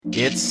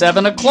It's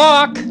 7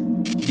 o'clock.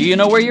 Do you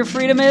know where your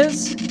freedom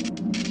is?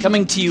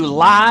 Coming to you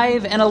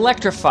live and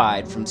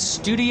electrified from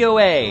Studio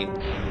A,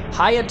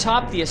 high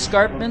atop the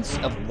escarpments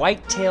of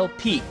Whitetail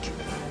Peak,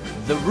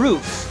 the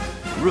roof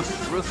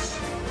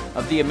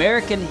of the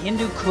American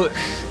Hindu Kush.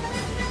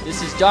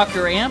 This is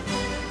Dr. Amp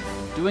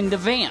doing the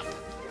vamp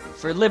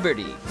for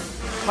liberty,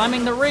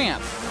 climbing the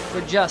ramp for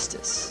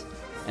justice,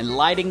 and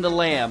lighting the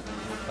lamp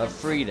of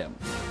freedom.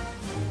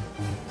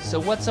 So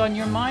what's on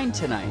your mind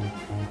tonight?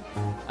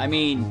 I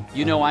mean,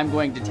 you know I'm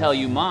going to tell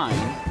you mine.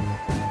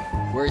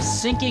 We're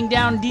sinking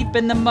down deep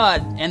in the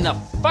mud, and the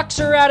fucks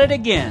are at it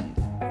again.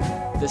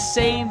 The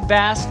same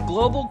vast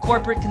global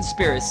corporate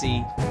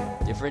conspiracy,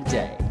 different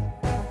day.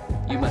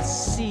 You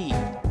must see,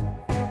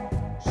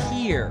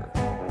 hear,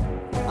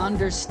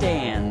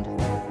 understand,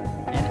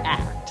 and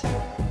act.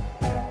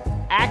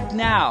 Act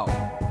now.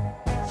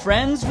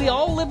 Friends, we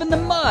all live in the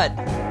mud,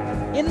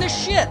 in the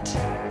shit.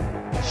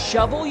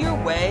 Shovel your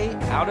way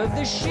out of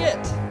the shit.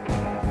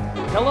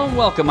 Hello and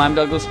welcome, I'm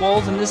Douglas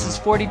Walls, and this is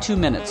 42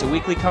 Minutes, a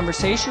weekly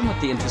conversation with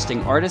the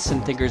interesting artists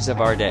and thinkers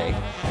of our day.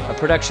 A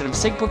production of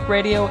SyncBook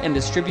Radio and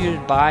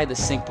distributed by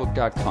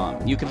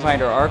thesyncbook.com. You can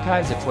find our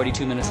archives at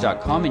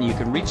 42minutes.com, and you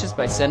can reach us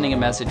by sending a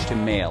message to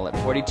mail at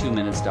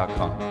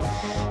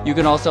 42minutes.com. You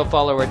can also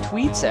follow our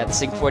tweets at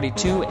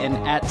Sync42 and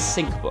at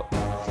SyncBook.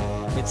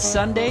 It's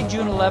Sunday,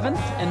 June 11th,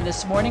 and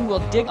this morning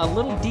we'll dig a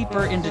little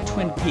deeper into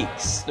Twin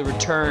Peaks, The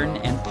Return,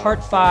 and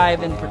Part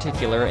 5 in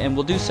particular, and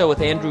we'll do so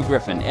with Andrew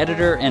Griffin,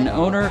 editor and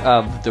owner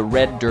of The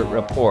Red Dirt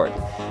Report,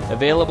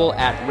 available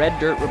at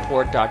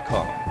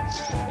reddirtreport.com.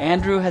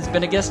 Andrew has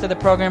been a guest of the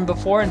program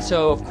before, and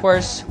so, of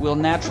course, we'll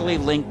naturally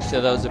link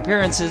to those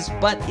appearances,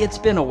 but it's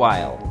been a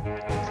while.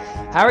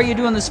 How are you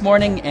doing this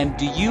morning, and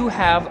do you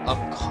have a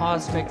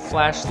cosmic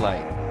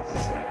flashlight?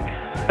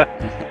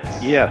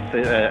 Yes,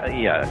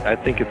 I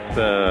think it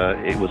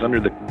was under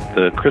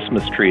the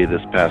Christmas tree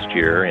this past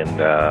year,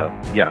 and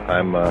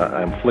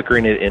I'm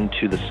flickering it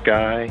into the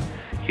sky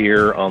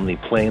here on the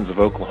plains of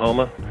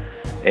Oklahoma,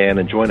 and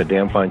enjoying a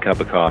damn fine cup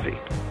of coffee.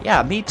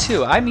 Yeah, me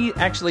too. I'm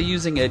actually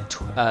using a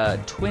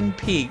Twin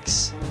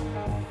Peaks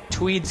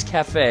Tweeds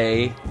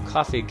Cafe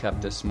coffee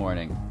cup this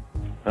morning.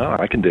 Oh,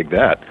 I can dig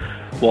that.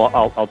 Well,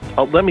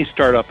 I'll let me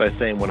start off by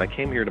saying when I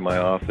came here to my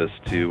office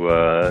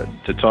to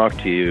talk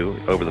to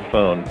you over the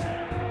phone,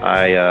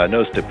 I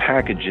noticed a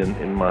package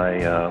in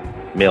my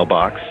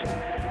mailbox,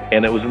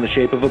 and it was in the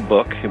shape of a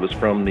book. It was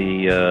from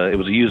it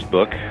was a used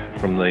book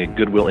from the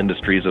Goodwill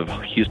Industries of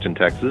Houston,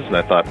 Texas, and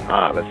I thought,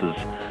 this is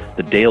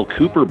the Dale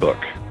Cooper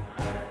book.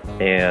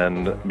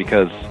 And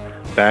because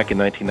back in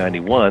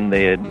 1991,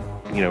 they had,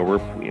 were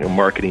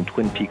marketing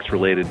Twin Peaks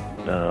related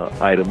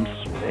items,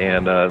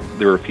 and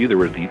there were a few. There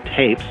were the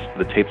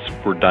tapes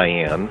for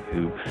Diane,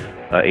 who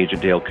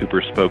Agent Dale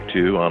Cooper spoke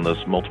to on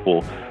those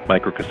multiple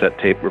microcassette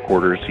tape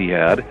recorders he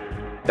had.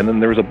 And then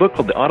there was a book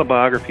called The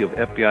Autobiography of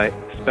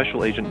FBI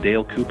Special Agent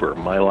Dale Cooper,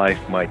 My Life,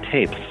 My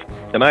Tapes.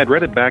 And I had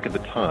read it back at the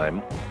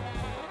time,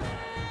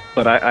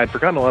 but I'd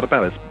forgotten a lot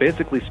about it. It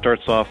basically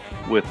starts off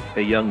with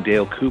a young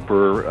Dale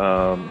Cooper.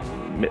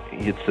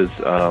 It's his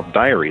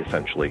diary,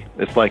 essentially.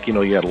 It's like,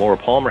 you had Laura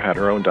Palmer had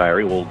her own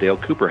diary. Well, Dale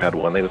Cooper had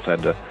one. They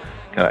decided to,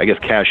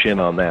 cash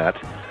in on that.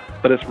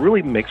 But it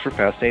really makes for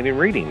fascinating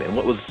reading. And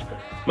what was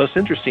most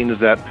interesting is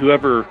that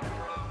whoever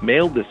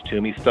mailed this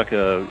to me stuck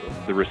the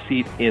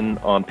receipt in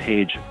on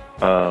page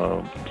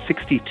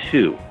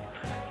 62,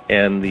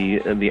 and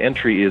the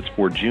entry is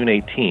for June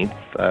 18th,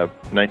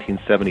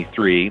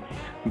 1973,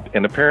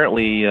 and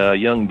apparently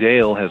young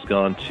Dale has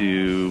gone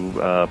to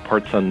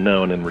parts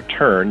unknown and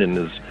returned and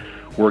is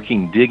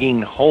working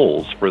digging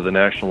holes for the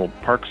National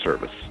Park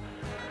Service.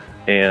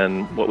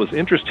 And what was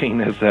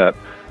interesting is that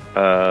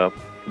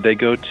they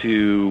go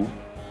to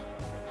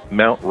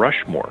Mount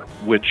Rushmore,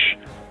 which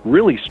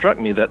really struck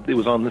me that it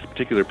was on this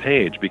particular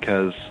page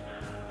because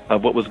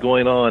of what was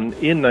going on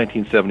in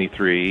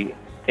 1973,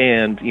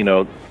 and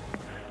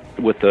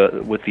with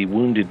the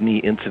Wounded Knee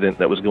incident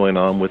that was going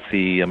on with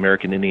the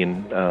American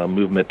Indian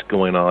movement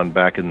going on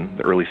back in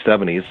the early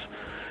 70s,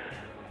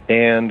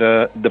 and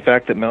the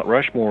fact that Mount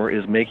Rushmore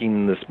is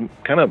making this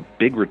kind of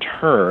big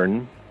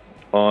return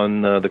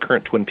on the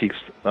current Twin Peaks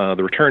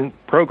the Return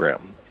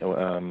program,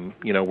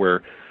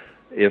 where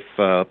if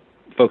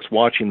folks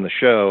watching the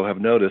show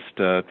have noticed,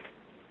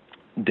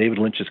 David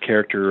Lynch's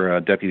character,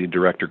 Deputy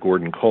Director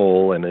Gordon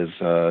Cole, and his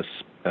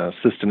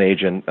assistant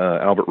agent,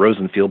 Albert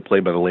Rosenfield,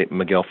 played by the late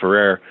Miguel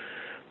Ferrer,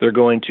 they're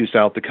going to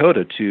South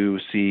Dakota to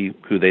see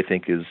who they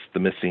think is the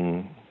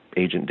missing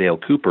Agent Dale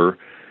Cooper.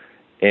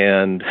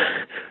 And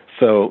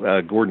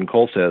so Gordon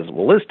Cole says,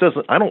 well,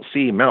 I don't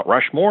see Mount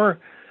Rushmore.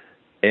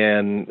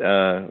 And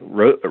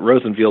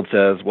Rosenfield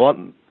says, well,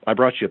 I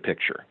brought you a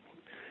picture.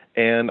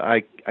 And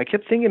I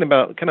kept thinking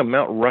about kind of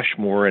Mount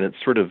Rushmore and its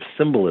sort of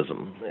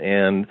symbolism,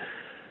 and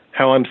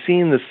how I'm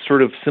seeing this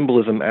sort of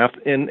symbolism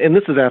and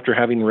this is after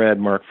having read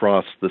Mark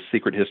Frost's The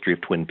Secret History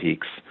of Twin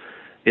Peaks.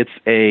 It's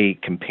a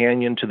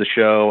companion to the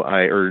show.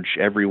 I urge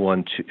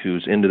everyone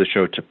who's into the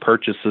show to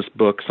purchase this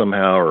book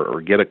somehow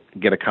or get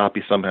a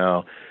copy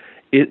somehow.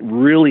 it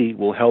really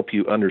will help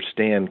you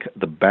understand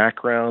the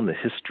background, the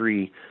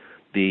history,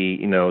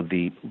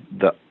 the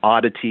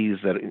oddities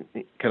that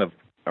kind of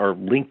are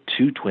linked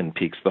to Twin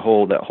Peaks, that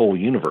whole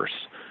universe.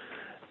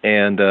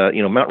 And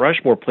Mount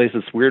Rushmore plays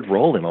this weird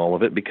role in all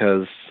of it,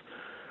 because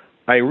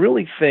I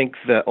really think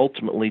that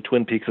ultimately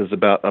Twin Peaks is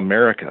about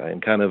America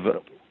and kind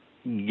of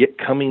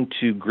coming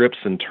to grips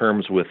in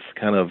terms with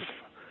kind of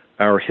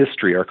our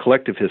history, our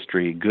collective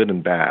history, good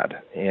and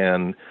bad,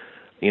 and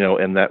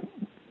that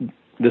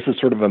this is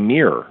sort of a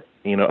mirror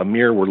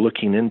we're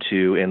looking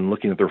into and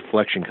looking at the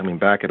reflection coming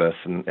back at us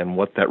and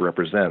what that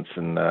represents.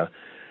 And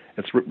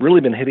it's really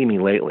been hitting me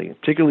lately,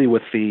 particularly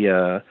with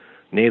the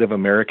Native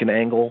American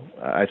angle.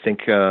 I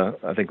think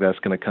that's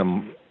going to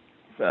come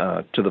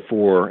to the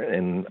fore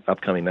in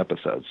upcoming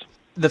episodes.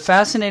 The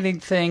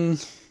fascinating thing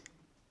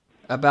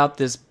about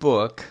this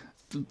book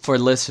for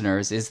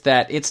listeners is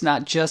that it's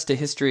not just a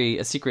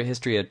secret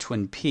history of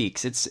Twin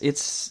Peaks.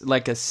 It's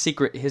like a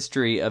secret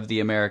history of the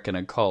American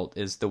occult,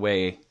 is the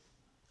way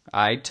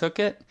I took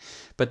it.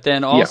 But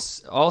then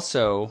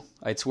also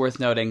it's worth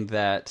noting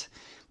that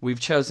we've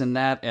chosen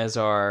that as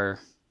our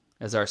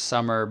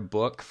summer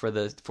book for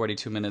the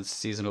 42 Minutes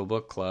Seasonal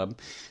Book Club.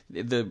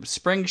 The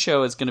spring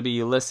show is going to be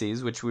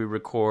Ulysses, which we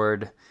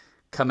record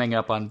coming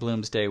up on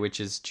Bloomsday, which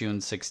is June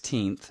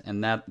 16th,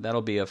 and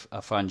that'll be a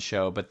fun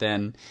show. But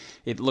then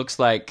it looks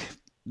like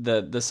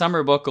the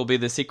summer book will be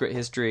The Secret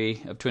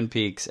History of Twin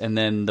Peaks, and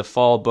then the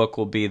fall book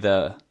will be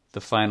the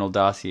final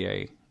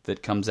dossier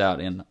that comes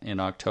out in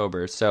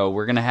October. So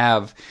we're going to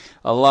have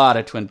a lot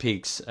of Twin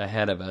Peaks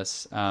ahead of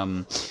us.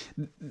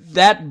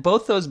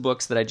 Both those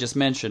books that I just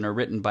mentioned are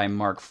written by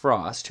Mark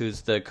Frost,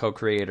 who's the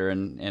co-creator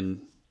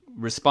and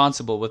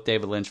responsible with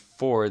David Lynch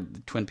for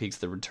Twin Peaks: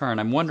 The Return.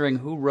 I'm wondering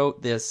who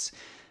wrote this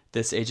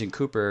Agent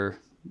Cooper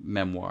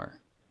memoir.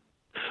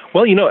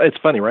 Well, it's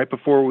funny. Right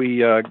before we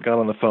got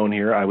on the phone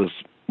here, I was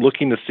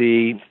looking to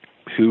see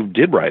who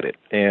did write it,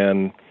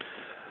 and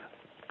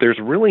there's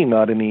really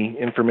not any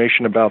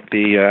information about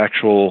the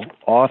actual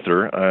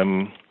author.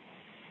 I'm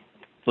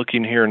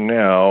looking here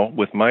now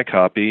with my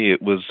copy.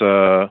 It was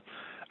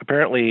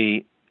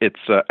apparently it's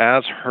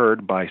As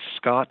Heard by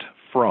Scott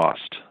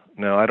Frost.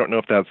 Now, I don't know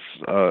if that's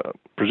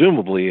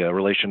presumably a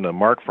relation to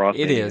Mark Frost.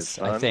 It is,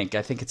 I think.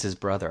 I think it's his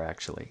brother,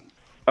 actually.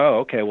 Oh,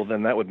 okay. Well,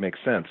 then that would make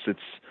sense. It's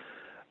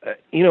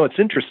it's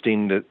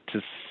interesting to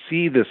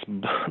see this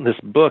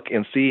book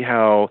and see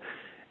how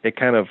it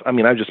kind of. I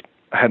mean, I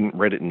hadn't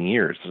read it in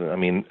years. I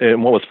mean,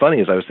 and what was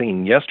funny is I was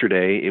thinking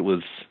yesterday, it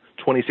was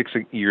 26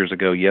 years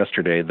ago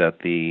yesterday that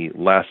the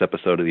last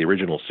episode of the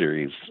original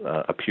series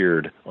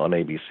appeared on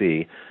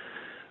ABC.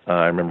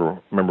 I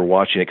remember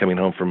watching it coming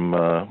home from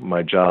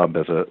my job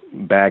as a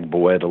bag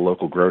boy at a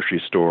local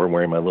grocery store,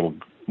 wearing my little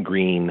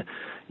green,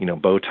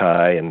 bow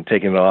tie, and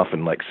taking it off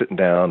and like sitting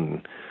down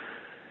and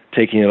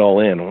taking it all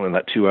in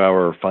that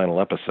 2-hour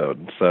final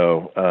episode.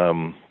 So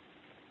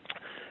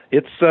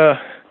it's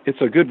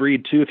a good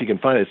read too if you can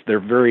find it.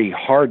 They're very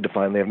hard to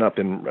find. They have not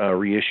been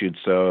reissued,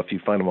 so if you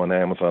find them on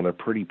Amazon, they're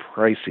pretty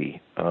pricey.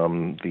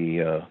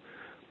 The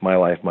My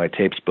Life, My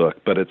Tapes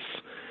book, but it's.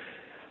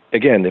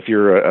 Again, if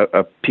you're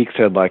a Peaks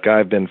head like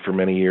I've been for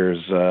many years,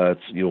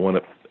 you'll want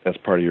it as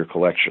part of your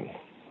collection.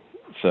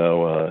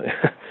 So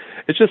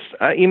it's just,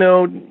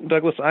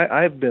 Douglas,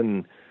 I've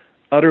been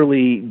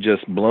utterly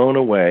just blown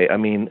away. I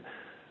mean,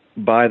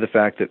 by the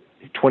fact that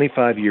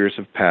 25 years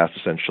have passed,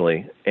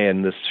 essentially,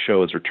 and this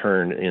show has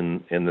returned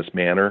in this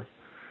manner.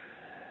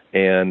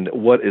 And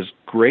what is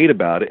great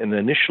about it, and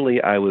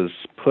initially I was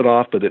put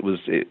off, but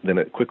then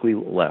it quickly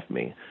left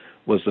me,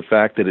 was the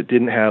fact that it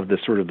didn't have the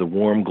sort of the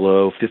warm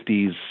glow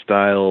 50s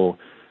style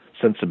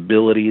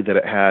sensibility that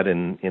it had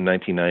in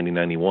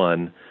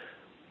 1990-91,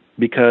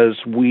 because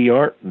we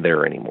aren't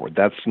there anymore.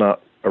 That's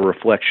not a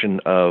reflection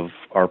of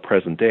our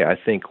present day. I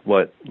think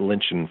what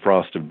Lynch and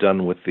Frost have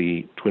done with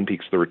the Twin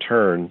Peaks: The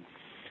Return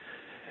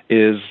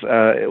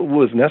it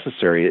was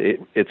necessary.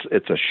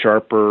 It's a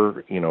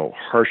sharper,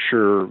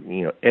 harsher,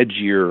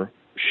 edgier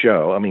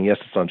show. I mean, yes,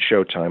 it's on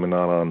Showtime and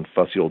not on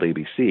fussy old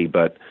ABC,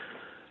 but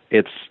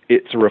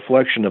it's a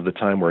reflection of the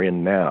time we're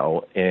in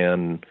now,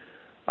 and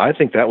I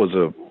think that was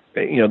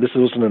this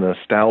wasn't a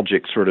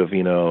nostalgic sort of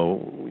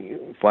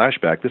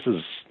flashback. This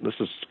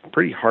is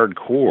pretty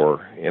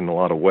hardcore in a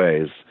lot of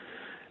ways,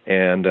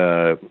 and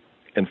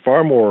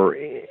far more,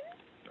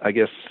 I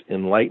guess,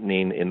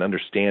 enlightening in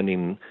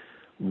understanding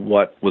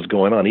what was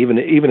going on. Even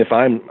if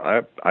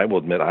I will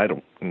admit I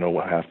don't know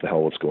half the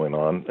hell what's going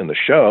on in the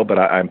show, but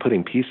I'm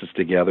putting pieces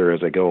together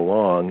as I go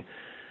along.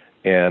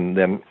 And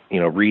then,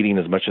 reading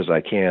as much as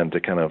I can to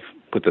kind of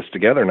put this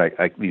together.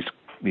 And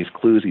these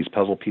clues, these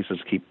puzzle pieces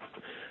keep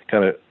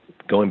kind of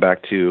going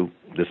back to,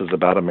 this is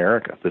about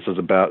America. This is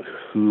about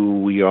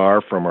who we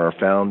are from our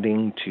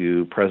founding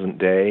to present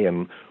day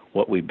and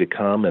what we've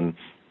become. And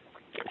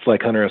it's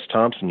like Hunter S.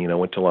 Thompson,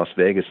 went to Las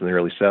Vegas in the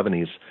early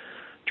 70s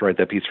to write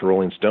that piece for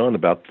Rolling Stone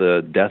about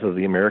the death of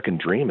the American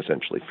dream,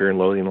 essentially, Fear and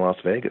Loathing in Las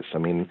Vegas. I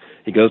mean,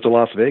 he goes to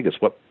Las Vegas.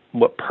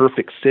 What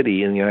perfect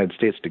city in the United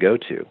States to go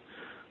to?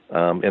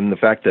 And the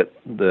fact that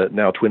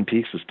now Twin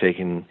Peaks is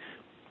taking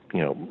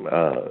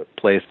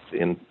place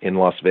in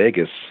Las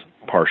Vegas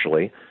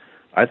partially,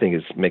 I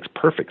think makes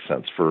perfect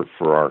sense for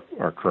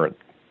our current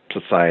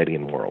society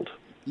and world.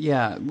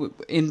 Yeah,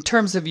 in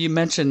terms of, you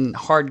mentioned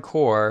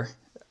hardcore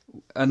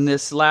on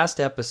this last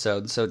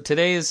episode. So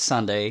today is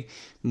Sunday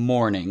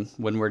morning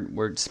when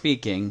we're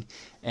speaking,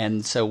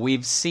 and so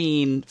we've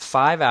seen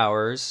 5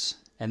 hours,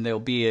 and there'll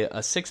be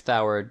a sixth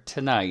hour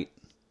tonight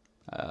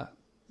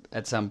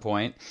at some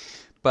point.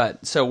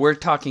 But so we're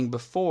talking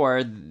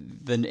before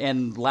the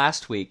end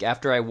last week.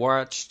 After I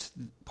watched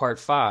part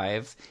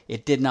 5,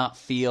 it did not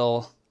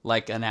feel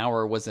like an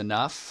hour was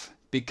enough,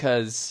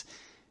 because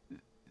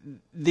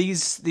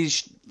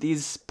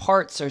these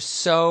parts are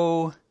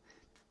so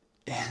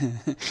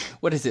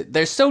what is it?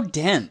 They're so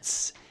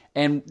dense,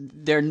 and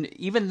they're,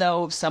 even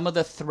though some of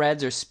the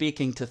threads are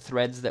speaking to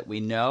threads that we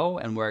know,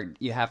 and where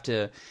you have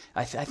to,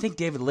 I think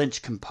David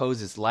Lynch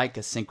composes like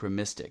a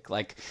synchromystic,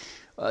 like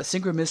a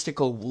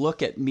synchromystical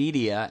look at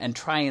media and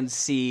try and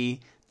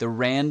see the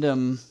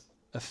random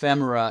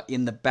ephemera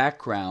in the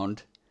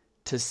background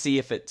to see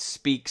if it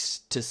speaks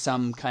to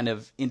some kind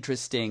of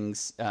interesting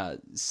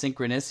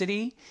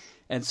synchronicity.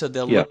 And so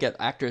they'll look at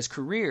actors'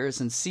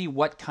 careers and see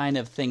what kind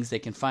of things they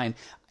can find.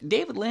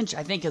 David Lynch,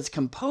 I think, is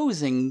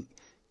composing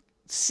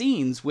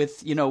scenes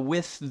with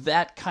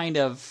that kind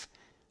of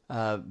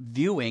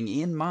viewing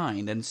in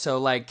mind. And so,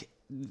 like,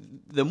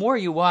 the more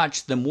you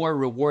watch, the more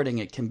rewarding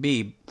it can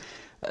be.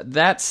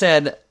 That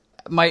said,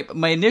 my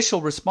initial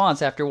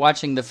response after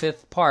watching the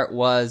 5th part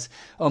was,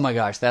 oh my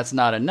gosh, that's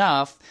not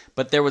enough.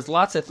 But there was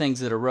lots of things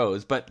that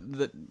arose. But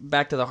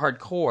back to the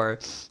hardcore,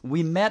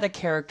 we met a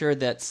character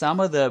that some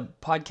of the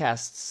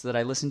podcasts that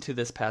I listened to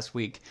this past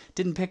week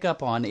didn't pick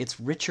up on. It's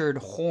Richard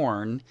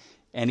Horn,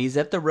 and he's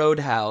at the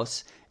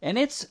Roadhouse. And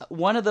it's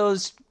one of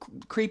those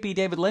creepy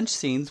David Lynch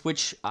scenes,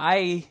 which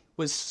I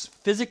was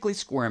physically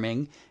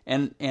squirming,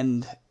 and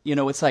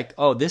it's like,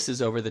 oh, this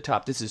is over the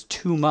top. This is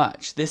too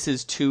much. This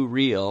is too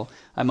real.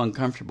 I'm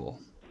uncomfortable.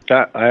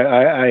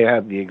 I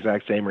had the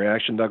exact same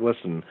reaction, Douglas,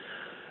 and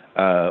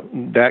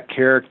that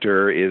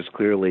character is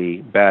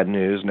clearly bad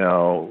news.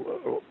 Now,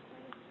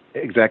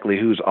 exactly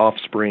whose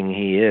offspring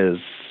he is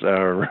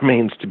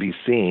remains to be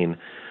seen,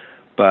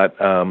 but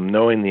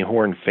knowing the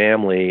Horn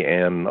family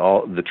and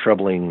all the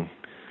troubling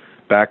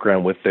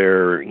background with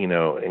their,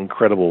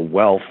 incredible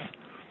wealth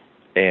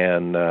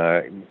and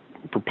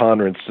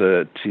preponderance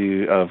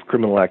of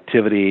criminal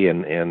activity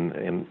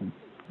and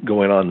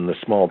going on in the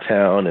small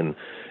town, and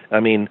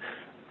I mean,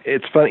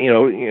 it's fun.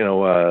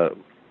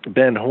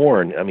 Ben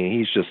Horn. I mean,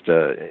 he's just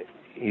a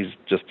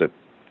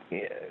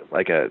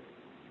like a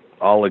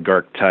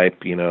oligarch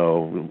type,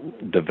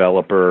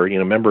 developer.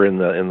 Remember in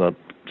the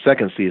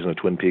second season of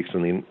Twin Peaks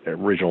in the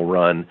original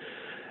run.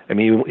 I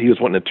mean, he was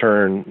wanting to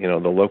turn,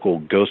 the local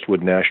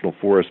Ghostwood National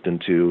Forest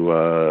into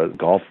a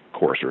golf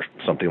course or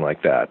something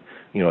like that,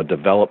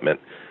 development.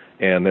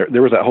 And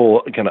there was that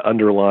whole kind of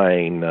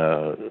underlying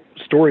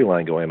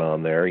storyline going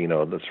on there,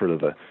 the sort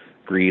of the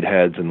greed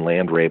heads and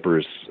land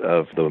rapers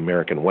of the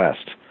American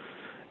West.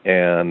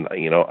 And,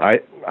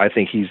 I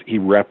think he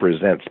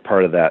represents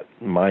part of that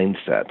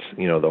mindset,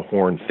 the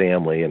Horn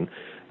family. And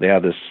they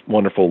have this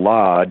wonderful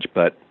lodge,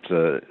 but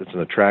it's an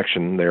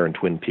attraction there in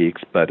Twin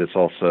Peaks, but it's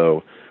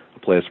also a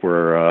place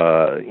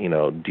where,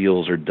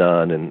 deals are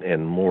done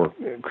and more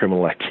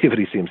criminal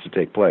activity seems to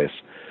take place.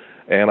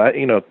 And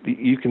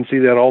you can see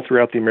that all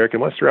throughout the American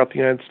West, throughout the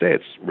United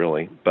States,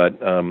 really.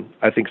 But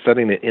I think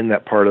setting it in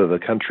that part of the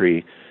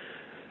country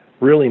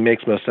really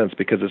makes most sense,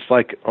 because it's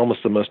like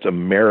almost the most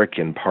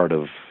American part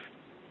of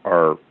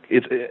our.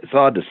 It's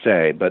odd to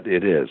say, but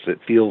it is. It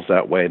feels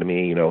that way to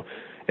me, and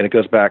it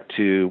goes back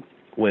to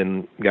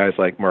when guys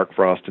like Mark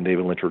Frost and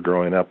David Lynch were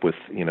growing up with,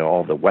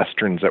 all the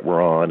westerns that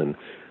were on, and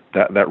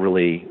that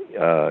really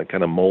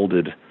kind of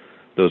molded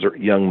those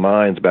young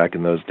minds back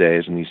in those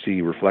days, and you see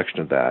a reflection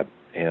of that.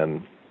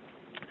 And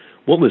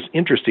what was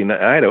interesting,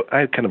 I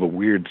had kind of a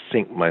weird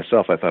sync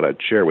myself I thought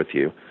I'd share with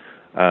you.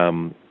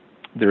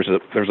 There's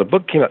a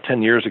book came out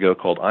 10 years ago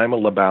called I'm a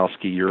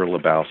Lebowski, You're a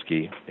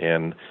Lebowski,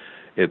 and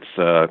it's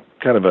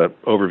kind of an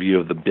overview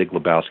of the big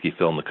Lebowski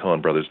film the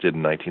Coen brothers did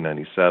in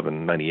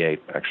 98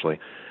 actually.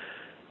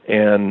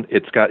 And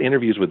it's got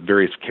interviews with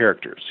various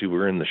characters who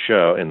were in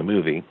the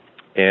movie.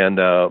 And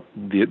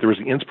there was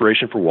the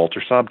inspiration for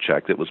Walter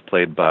Sobchak that was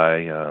played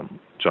by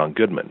John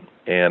Goodman.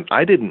 And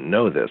I didn't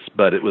know this,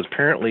 but it was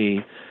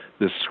apparently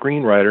this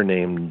screenwriter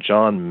named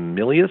John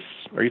Milius.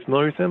 Are you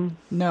familiar with him?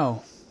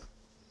 No.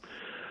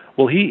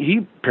 Well, he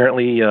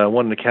apparently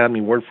won an Academy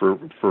Award for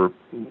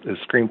his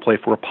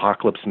screenplay for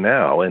Apocalypse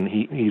Now, and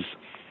he's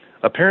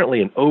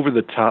apparently an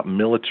over-the-top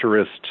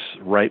militarist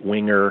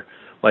right-winger.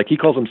 Like, he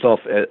calls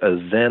himself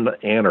a Zen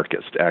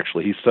anarchist,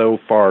 actually. He's so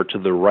far to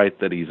the right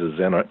that he's a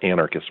Zen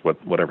anarchist,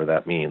 whatever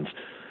that means.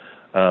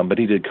 But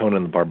he did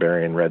Conan the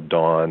Barbarian, Red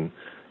Dawn,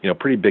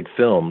 pretty big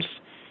films.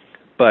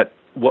 But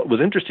what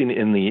was interesting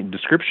in the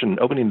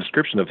opening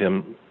description of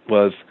him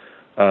was,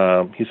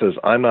 he says,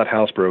 I'm not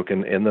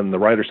housebroken, and then the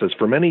writer says,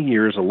 for many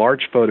years, a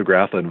large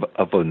photograph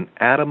of an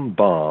atom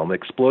bomb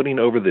exploding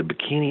over the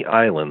Bikini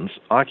Islands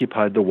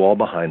occupied the wall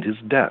behind his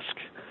desk.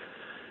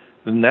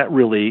 then that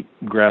really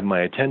grabbed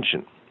my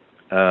attention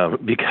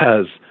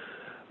because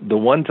the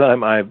one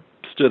time I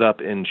stood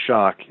up in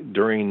shock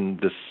during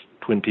this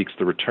Twin Peaks: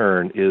 The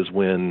Return is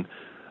when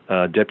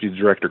Deputy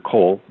Director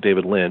Cole,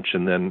 David Lynch,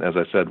 and then, as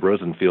I said,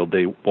 Rosenfield,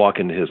 they walk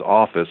into his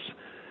office,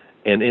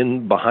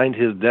 and behind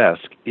his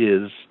desk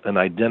is an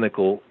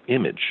identical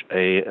image,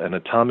 an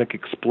atomic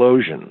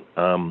explosion.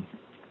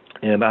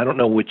 And I don't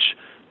know which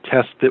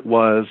test it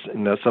was.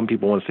 Some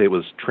people want to say it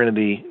was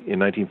Trinity in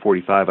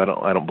 1945.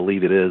 I don't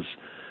believe it is,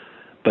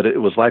 but it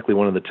was likely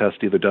one of the tests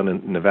either done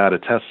in Nevada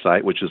Test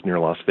Site, which is near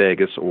Las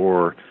Vegas,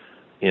 or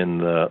in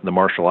the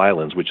Marshall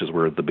Islands, which is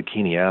where the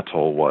Bikini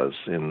Atoll was,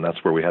 and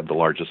that's where we had the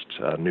largest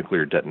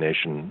nuclear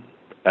detonation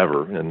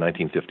ever in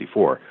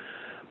 1954.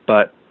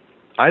 But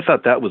I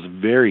thought that was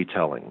very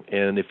telling.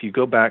 And if you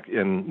go back,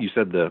 and you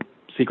said the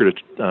Secret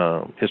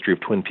History of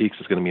Twin Peaks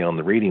is going to be on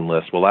the reading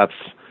list, well,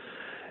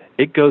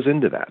 it goes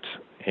into that.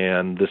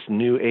 And this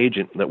new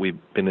agent that we've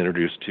been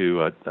introduced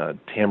to,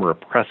 Tamara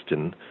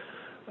Preston,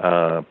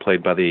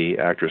 played by the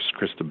actress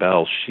Krista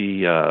Bell,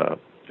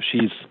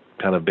 she's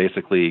kind of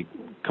basically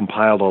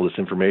compiled all this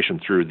information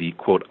through the,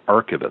 quote,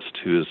 archivist,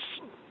 who's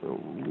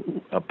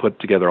put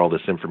together all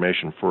this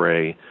information for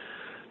a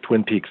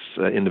Twin Peaks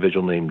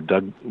individual named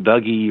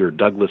Dougie or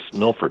Douglas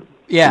Milford,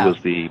 who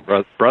was the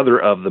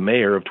brother of the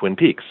mayor of Twin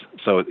Peaks.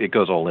 So it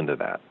goes all into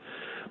that.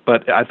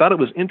 But I thought it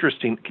was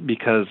interesting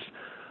because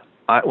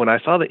when I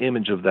saw the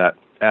image of that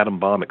atom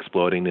bomb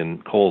exploding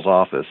in Cole's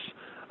office,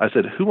 I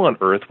said, who on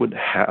earth would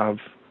have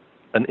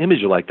an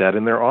image like that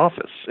in their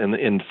office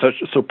in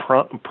so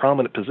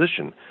prominent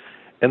position?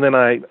 And then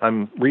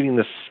I'm reading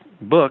this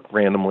book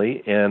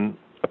randomly, and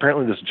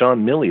apparently this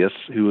John Milius,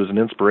 who was an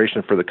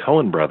inspiration for the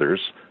Coen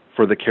brothers,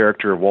 for the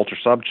character of Walter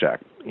Sobchak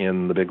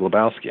in The Big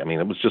Lebowski. I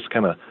mean, it was just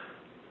kind of,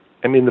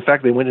 the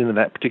fact they went into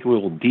that particular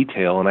little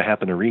detail, and I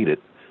happened to read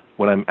it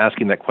when I'm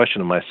asking that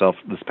question of myself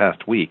this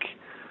past week,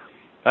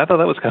 I thought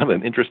that was kind of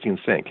an interesting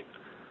sync.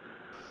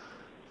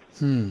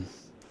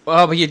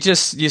 Well, but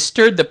you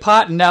stirred the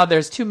pot, and now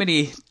there's too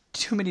many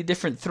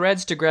different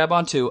threads to grab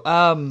onto.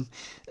 I'm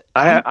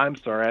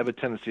sorry. I have a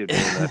tendency of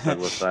doing that,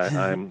 Douglas.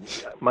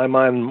 My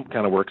mind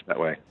kind of works that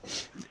way.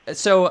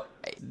 So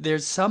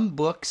there's some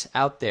books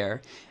out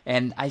there,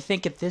 and I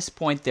think at this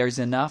point there's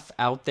enough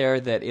out there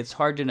that it's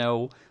hard to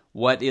know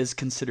what is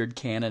considered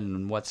canon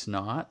and what's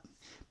not,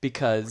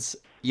 because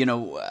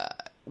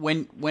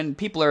when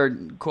people are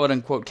quote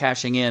unquote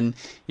cashing in,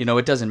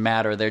 it doesn't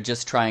matter. They're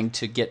just trying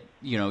to get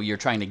you're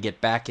trying to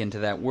get back into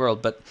that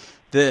world. But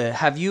the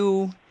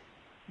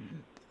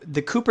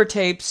Cooper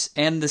tapes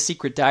and the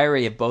Secret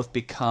Diary have both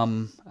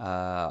become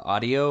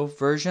audio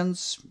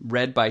versions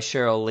read by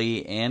Cheryl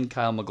Lee and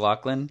Kyle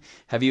MacLachlan.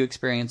 Have you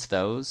experienced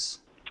those?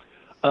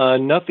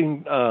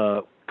 Nothing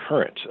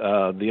current.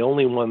 The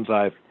only ones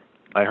I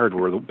heard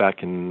were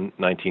back in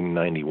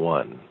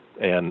 1991.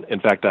 And, in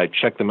fact, I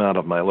checked them out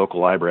of my local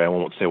library. I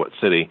won't say what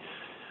city,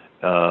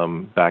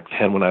 back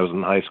then when I was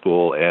in high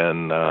school,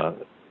 and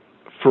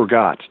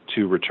forgot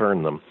to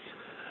return them.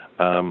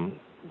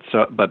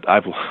 But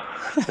I've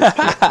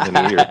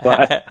many years.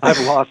 But I've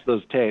lost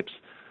those tapes.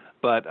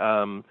 But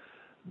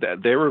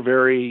they were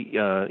very,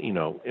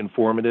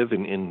 informative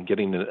in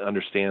getting to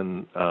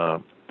understand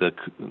the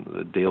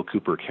Dale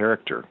Cooper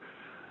character.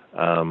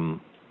 I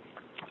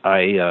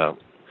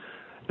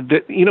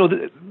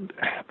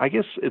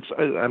guess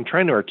I'm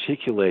trying to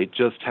articulate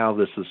just how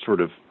this has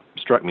sort of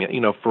struck me.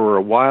 For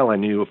a while I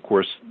knew, of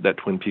course, that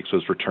Twin Peaks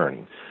was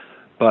returning,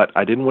 but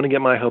I didn't want to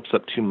get my hopes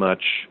up too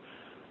much,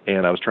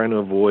 and I was trying to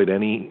avoid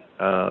any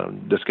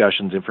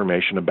discussions,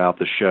 information about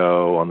the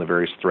show on the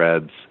various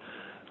threads.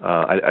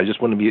 I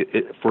just wanted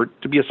for it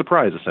to be a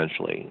surprise,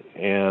 essentially.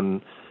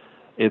 And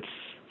it's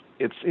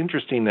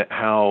interesting that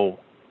how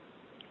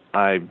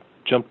I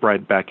jumped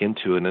right back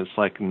into it, and it's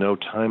like no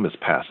time has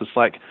passed. It's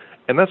like,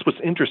 and that's what's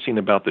interesting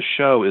about the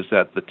show, is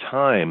that the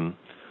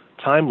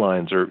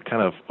timelines are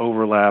kind of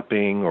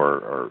overlapping,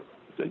 or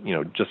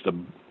just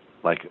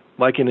like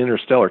in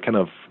Interstellar, kind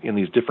of in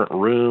these different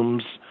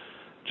rooms,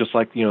 just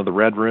like the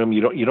Red Room. You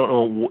don't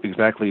know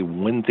exactly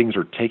when things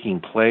are taking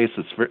place.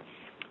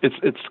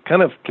 It's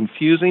kind of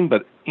confusing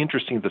but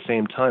interesting at the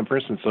same time. For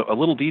instance, a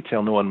little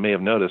detail no one may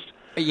have noticed.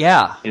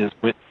 Yeah. Is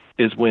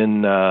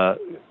when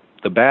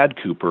the bad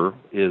Cooper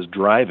is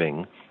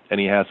driving and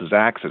he has his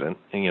accident,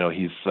 and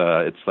he's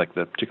it's like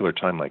the particular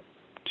time, like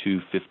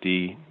 2:50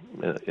 in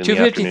the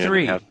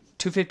afternoon. 2:53.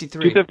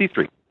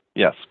 2:53.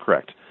 Yes,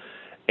 correct.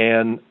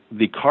 And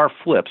the car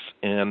flips,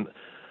 and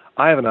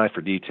I have an eye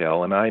for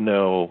detail, and I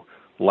know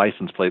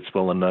license plates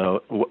well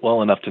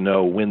enough to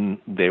know when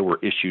they were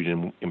issued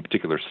in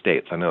particular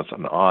states. I know it's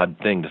an odd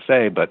thing to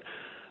say, but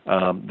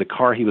the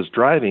car he was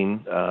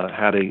driving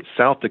had a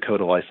South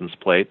Dakota license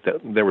plate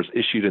that was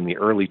issued in the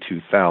early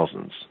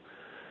 2000s.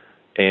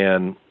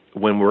 And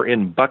when we're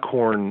in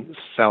Buckhorn,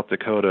 South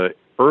Dakota,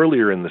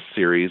 earlier in the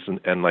series,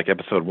 and like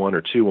episode 1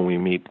 or 2, when we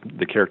meet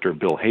the character of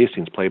Bill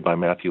Hastings, played by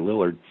Matthew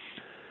Lillard,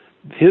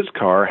 his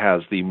car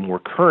has the more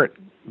current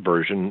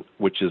version,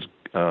 which is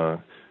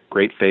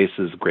great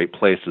faces, great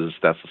places.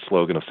 That's the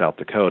slogan of South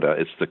Dakota.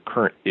 It's the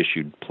current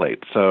issued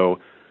plate. So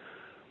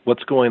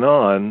what's going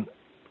on,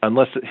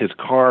 unless his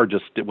car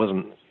it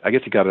wasn't, I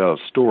guess he got it out of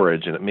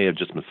storage and it may have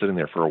just been sitting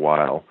there for a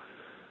while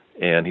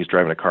and he's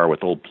driving a car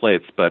with old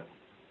plates, but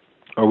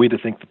are we to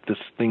think that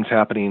things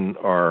happening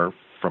are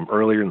from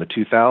earlier in the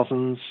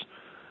 2000s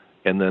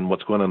and then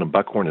what's going on in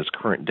Buckhorn is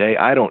current day?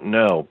 I don't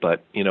know,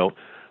 but,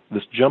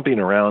 this jumping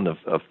around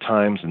of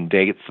times and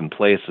dates and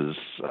places.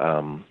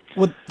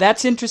 Well,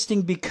 that's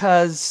interesting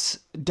because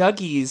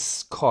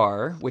Dougie's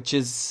car, which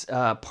is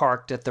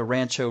parked at the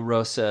Rancho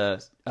Rosa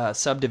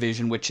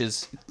subdivision, which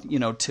is,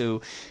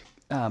 to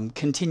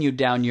continue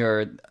down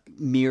your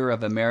Mirror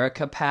of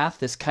America path,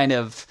 this kind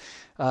of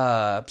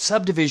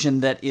subdivision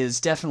that is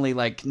definitely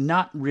like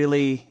not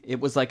really, it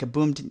was like a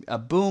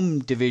boom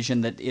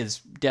division that is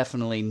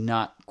definitely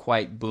not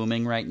quite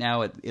booming right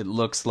now. It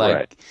looks like,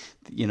 right.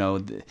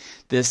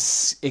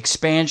 This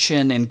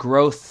expansion and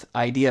growth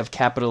idea of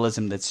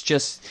capitalism that's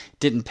just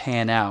didn't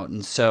pan out,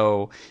 and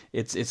so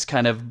it's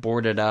kind of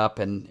boarded up,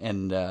 and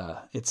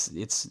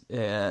it's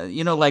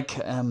like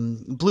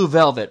Blue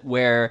Velvet,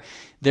 where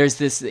there's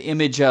this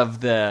image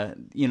of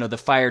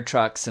the fire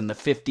trucks in the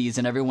 50s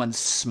and everyone's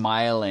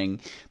smiling,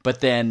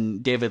 but then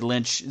David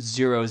Lynch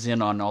zeroes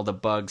in on all the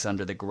bugs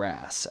under the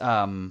grass.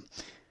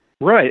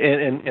 Right,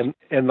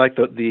 and like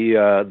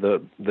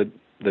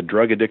the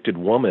drug addicted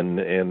woman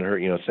and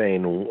her,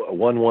 saying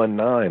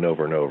 119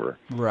 over and over.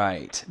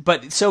 Right,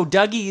 but so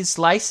Dougie's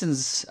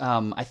license,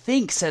 I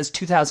think, says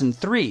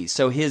 2003.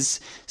 So his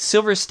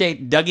Silver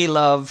State Dougie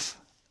Love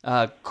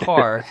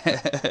car,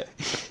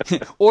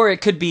 or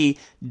it could be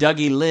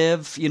Dougie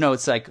Live.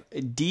 It's like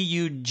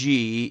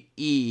DUGE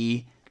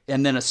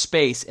and then a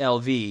space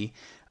LV.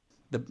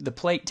 The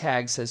plate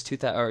tag says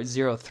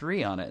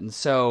 2003 on it, and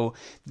so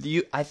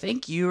I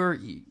think you're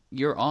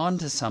on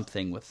to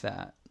something with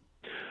that.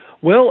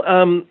 Well,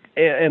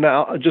 and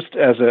I'll, just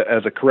as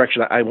a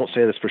correction, I won't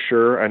say this for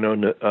sure. I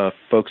know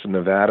folks in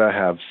Nevada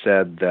have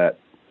said that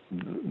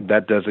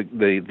does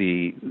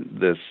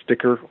the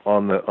sticker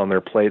on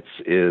their plates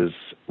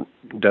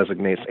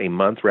designates a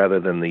month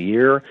rather than the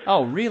year.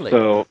 Oh, really?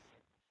 So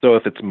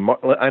if it's,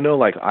 I know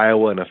like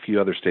Iowa and a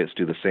few other states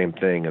do the same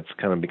thing. It's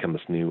kind of become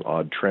this new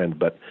odd trend,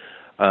 but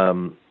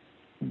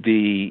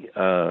the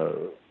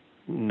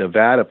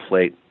Nevada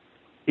plate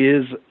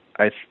is,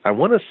 I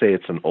want to say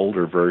it's an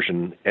older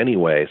version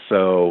anyway.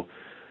 So,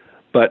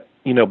 but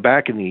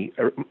back in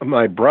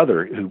my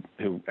brother,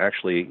 who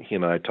actually he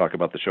and I talk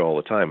about the show all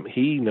the time,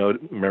 he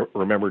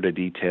remembered a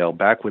detail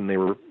back when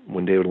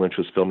David Lynch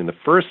was filming the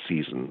first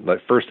season, the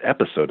first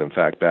episode, in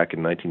fact, back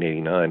in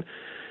 1989.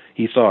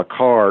 He saw a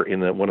car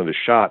in one of his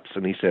shots,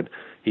 and he said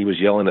he was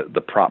yelling at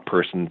the prop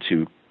person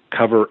to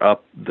cover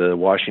up the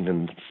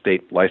Washington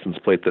State license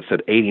plate that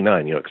said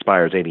 89,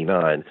 expires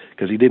 89,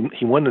 because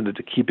he wanted it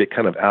to keep it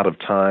kind of out of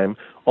time.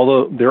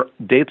 Although their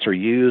dates are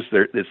used,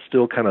 it's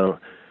still kind of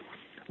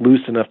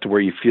loose enough to where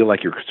you feel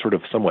like you're sort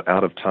of somewhat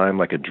out of time,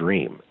 like a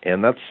dream.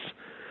 And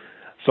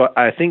so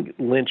I think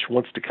Lynch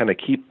wants to kind of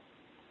keep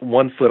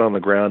one foot on the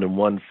ground and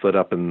one foot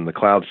up in the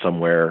clouds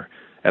somewhere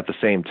at the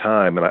same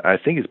time. And I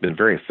think he's been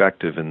very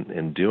effective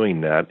in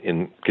doing that,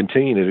 and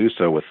continuing to do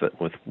so with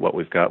what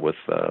we've got with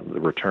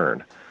the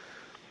return.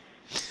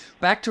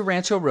 Back to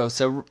Rancho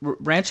Rosa.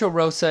 Rancho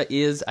Rosa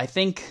is, I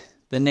think,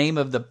 the name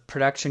of the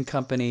production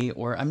company,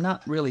 or I'm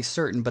not really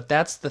certain, but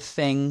that's the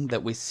thing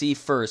that we see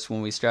first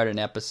when we start an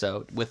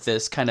episode, with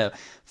this kind of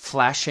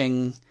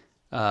flashing,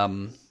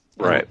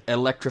 right,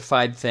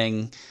 electrified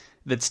thing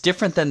that's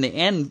different than the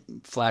end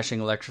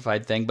flashing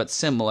electrified thing, but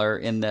similar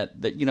in that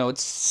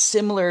it's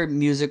similar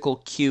musical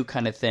cue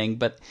kind of thing,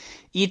 but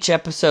each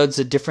episode's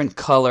a different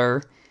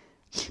color.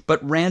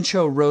 But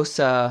Rancho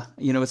Rosa,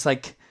 it's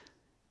like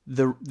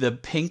the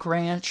Pink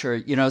Ranch,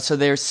 or so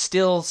there's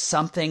still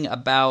something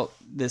about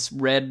this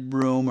red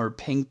room or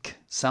pink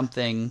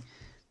something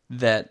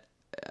that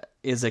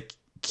is a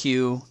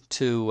cue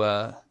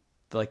to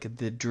like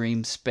the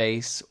dream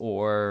space,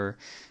 or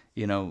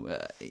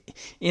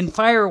in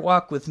Fire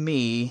Walk with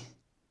Me,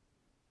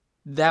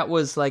 that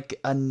was like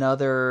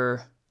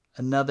another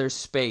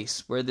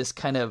space where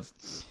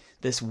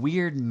this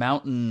weird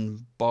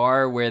mountain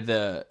bar where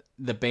the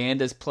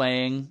band is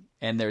playing,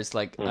 and there's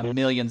like a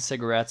million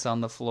cigarettes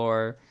on the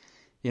floor.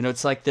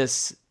 It's like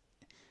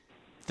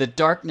the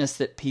darkness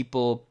that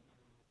people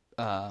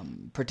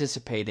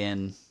participate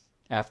in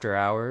after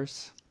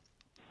hours.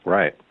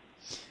 Right.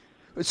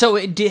 So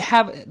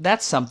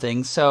that's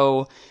something.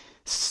 So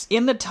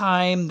in the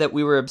time that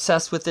we were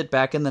obsessed with it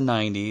back in the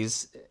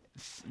 90s,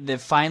 they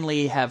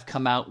finally have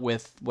come out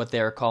with what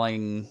they're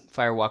calling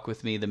Fire Walk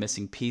with Me, The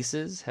Missing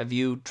Pieces. Have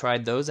you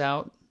tried those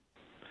out?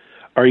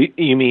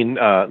 You mean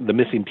the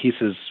missing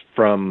pieces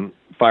from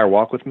Fire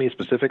Walk with Me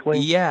specifically?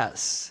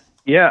 Yes.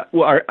 Yeah.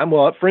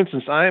 Well, for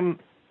instance, I am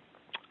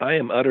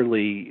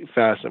utterly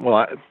fascinated.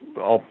 Well,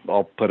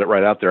 I'll put it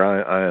right out there.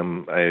 I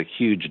am a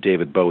huge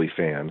David Bowie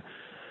fan,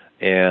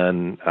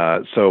 and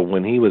so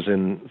when he was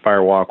in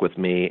Fire Walk with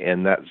Me,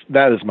 and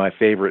that is my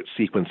favorite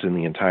sequence in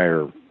the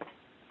entire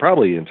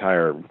probably the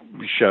entire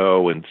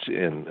show and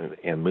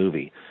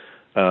movie.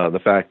 The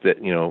fact that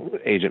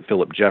Agent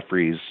Philip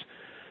Jeffries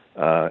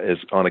is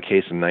on a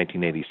case in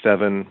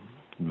 1987,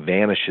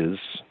 vanishes,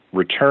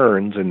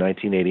 returns in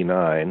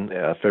 1989,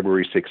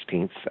 February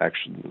 16th,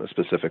 actually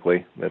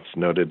specifically. That's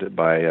noted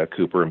by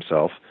Cooper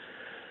himself.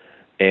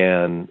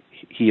 And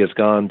he has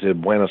gone to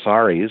Buenos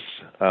Aires,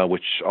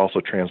 which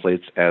also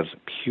translates as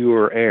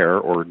pure air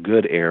or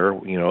good air,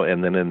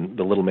 and then in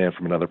The Little Man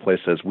from Another Place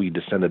says, we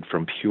descended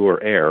from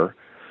pure air.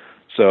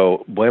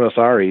 So Buenos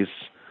Aires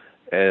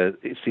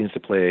it seems to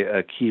play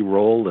a key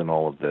role in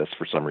all of this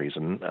for some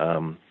reason.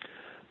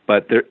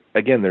 But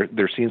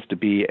there seems to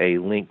be a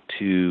link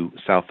to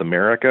South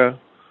America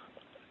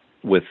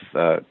with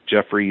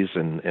Jeffries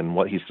and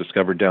what he's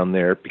discovered down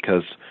there,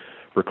 because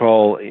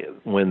recall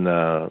when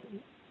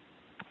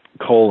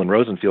Cole and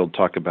Rosenfield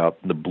talk about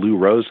the Blue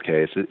Rose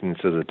case, and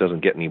says it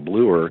doesn't get any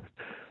bluer.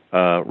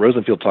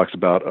 Rosenfield talks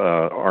about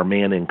our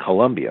man in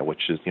Colombia,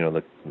 which is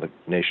the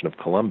nation of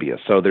Colombia.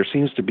 So there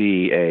seems to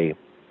be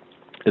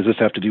does this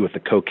have to do with the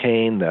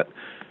cocaine that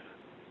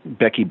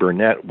Becky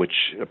Burnett,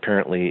 which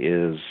apparently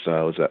is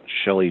was that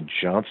Shelley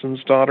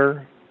Johnson's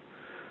daughter,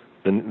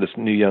 this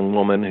new young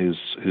woman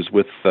who's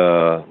with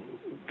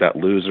that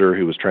loser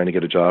who was trying to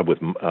get a job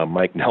with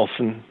Mike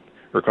Nelson.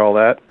 Recall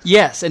that?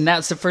 Yes, and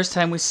that's the first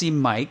time we see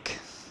Mike.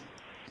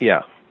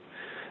 Yeah.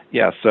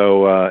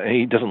 So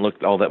he doesn't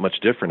look all that much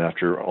different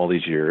after all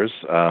these years.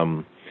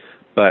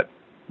 But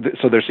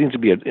so there seems to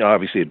be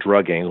obviously a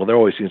drug angle. There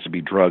always seems to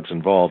be drugs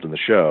involved in the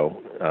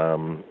show,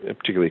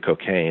 particularly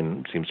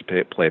cocaine seems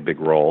to play a big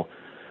role.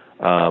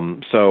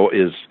 So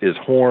is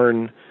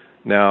Horn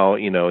now?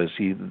 Is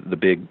he the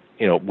big?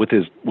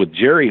 With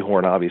Jerry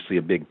Horn, obviously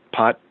a big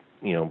pot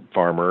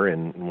farmer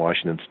in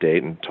Washington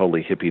State and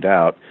totally hippied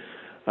out.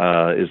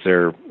 Is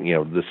there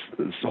this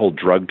whole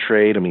drug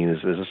trade? I mean,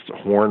 is this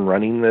Horn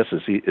running this?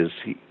 Is he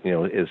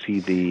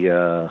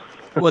the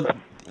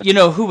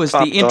well, who was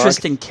the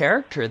interesting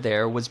character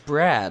there was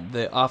Brad,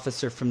 the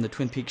officer from the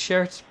Twin Peaks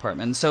Sheriff's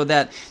Department. So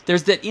that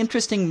there's that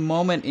interesting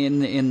moment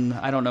in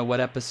I don't know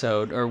what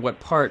episode or what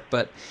part,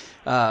 but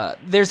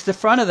there's the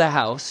front of the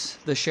house,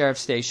 the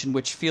sheriff's station,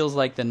 which feels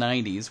like the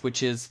 90s,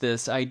 which is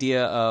this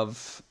idea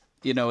of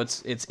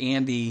it's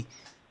Andy,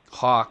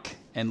 Hawk,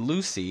 and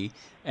Lucy.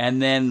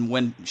 And then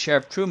when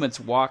Sheriff Truman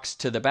walks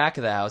to the back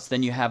of the house,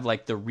 then you have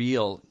like the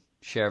real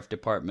sheriff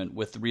department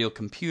with real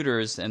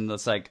computers, and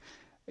it's like,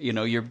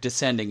 you're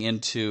descending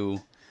into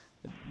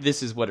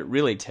this is what it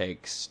really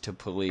takes to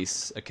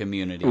police a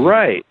community.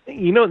 Right.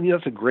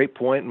 That's a great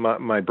point.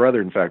 My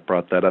brother, in fact,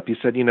 brought that up. He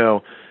said,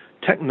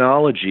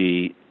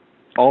 technology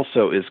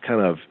also is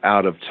kind of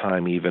out of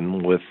time,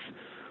 even with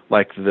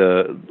like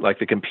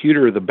the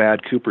computer the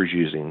Bad Cooper's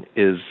using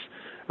is.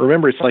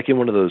 Remember, it's like in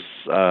one of those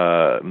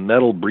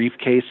metal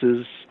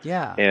briefcases.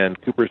 Yeah. And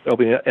Cooper's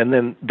opening it. And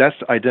then that's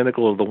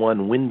identical to the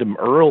one Wyndham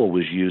Earle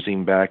was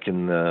using back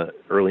in the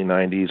early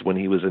 90s when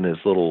he was in his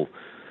little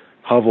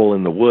hovel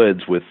in the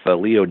woods with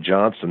Leo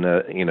Johnson,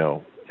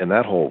 and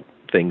that whole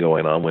thing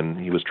going on when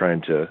he was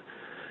trying to...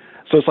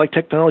 So it's like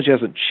technology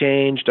hasn't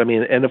changed. I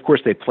mean, and of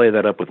course they play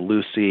that up with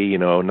Lucy,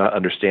 not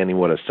understanding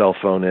what a cell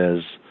phone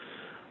is.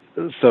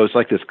 So it's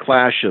like this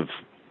clash of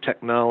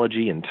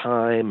technology and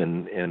time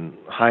and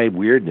high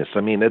weirdness.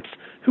 I mean, it's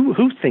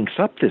who thinks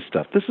up this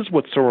stuff? This is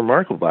what's so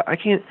remarkable about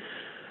it.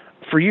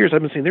 For years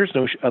I've been saying there's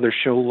no other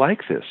show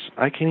like this.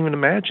 I can't even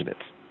imagine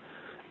it.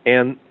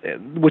 And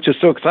which is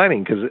so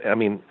exciting because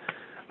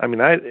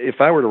if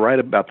I were to write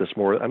about this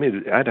more,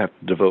 I'd have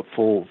to devote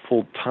full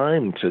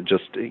time to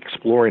just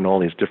exploring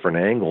all these different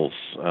angles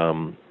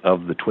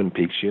of the Twin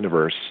Peaks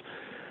universe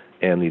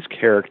and these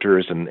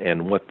characters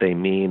and what they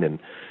mean. And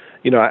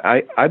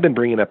I've been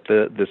bringing up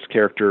this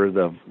character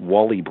of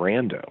Wally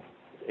Brando,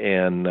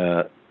 and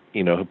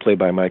who played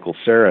by Michael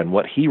Cera, and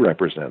what he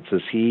represents.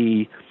 Is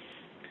he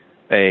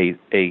a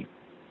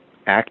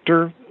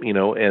actor,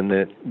 and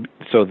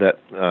that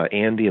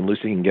Andy and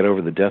Lucy can get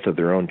over the death of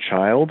their own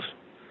child?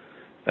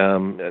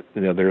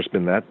 There's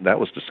been that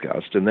was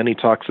discussed, and then he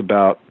talks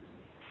about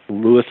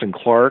Lewis and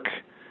Clark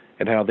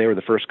and how they were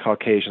the first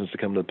Caucasians to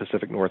come to the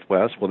Pacific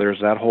Northwest. Well,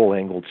 there's that whole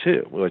angle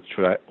too,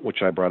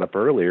 which I brought up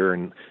earlier,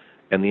 and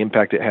the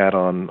impact it had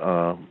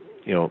on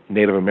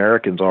Native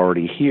Americans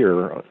already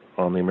here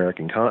on the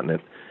American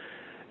continent.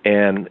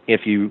 And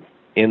if you,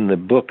 in the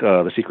book,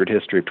 The Secret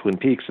History of Twin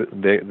Peaks,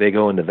 they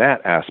go into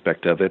that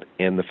aspect of it,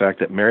 and the fact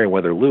that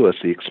Meriwether Lewis,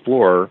 the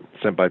explorer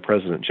sent by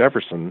President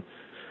Jefferson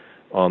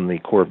on the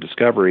Corps of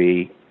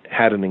Discovery,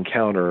 had an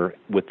encounter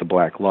with the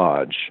Black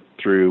Lodge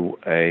through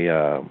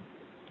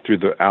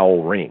the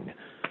Owl Ring.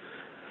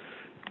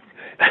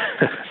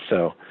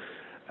 So...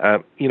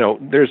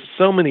 there's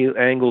so many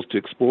angles to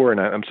explore,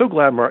 and I'm so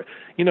glad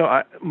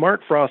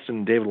Mark Frost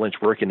and David Lynch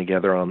working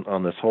together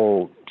on this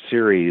whole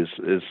series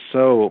is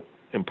so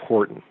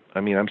important.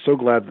 I'm so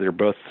glad that they're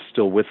both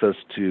still with us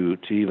to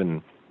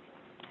even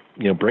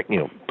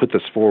put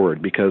this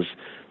forward, because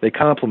they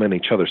complement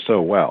each other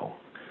so well.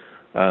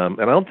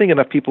 And I don't think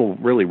enough people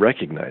really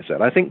recognize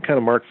that. I think kind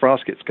of Mark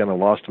Frost gets kind of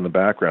lost in the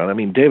background.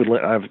 David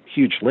Lynch, I'm a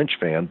huge Lynch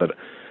fan, but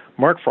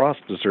Mark Frost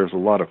deserves a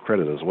lot of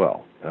credit as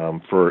well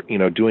for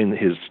doing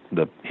the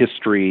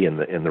history and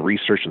the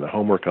research and the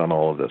homework on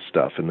all of this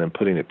stuff, and then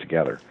putting it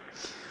together.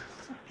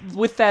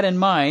 With that in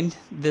mind,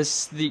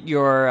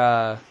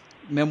 your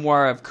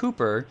memoir of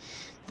Cooper,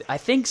 I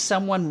think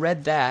someone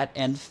read that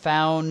and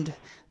found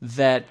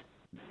that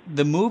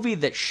the movie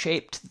that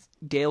shaped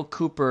Dale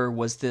Cooper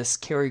was this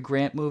Cary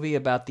Grant movie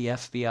about the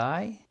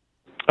FBI.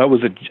 I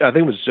think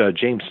it was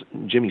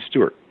Jimmy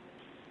Stewart.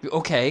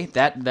 Okay,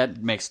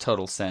 that makes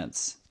total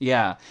sense.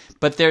 Yeah,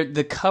 but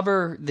the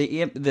cover,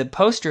 the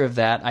poster of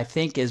that, I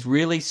think, is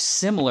really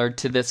similar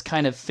to this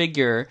kind of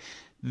figure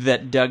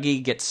that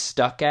Dougie gets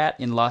stuck at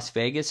in Las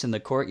Vegas in the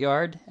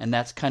courtyard, and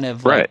that's kind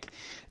of like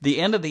the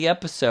end of the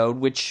episode,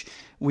 which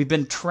we've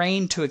been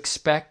trained to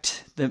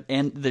expect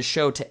the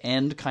show to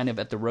end kind of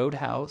at the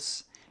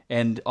Roadhouse,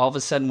 and all of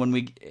a sudden when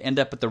we end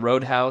up at the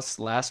Roadhouse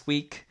last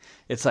week,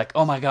 it's like,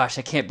 oh my gosh,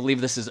 I can't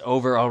believe this is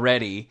over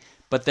already.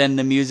 But then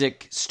the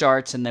music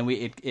starts, and then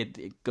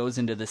it goes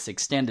into this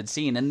extended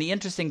scene. And the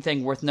interesting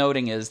thing worth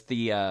noting is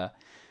the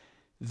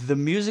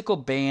musical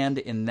band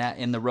in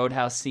the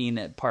Roadhouse scene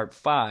at Part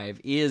 5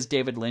 is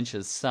David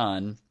Lynch's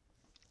son,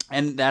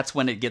 and that's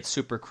when it gets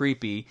super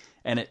creepy.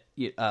 And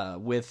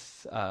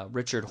with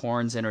Richard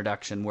Horne's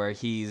introduction, where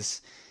he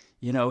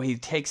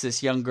takes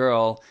this young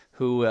girl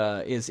who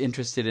is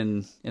interested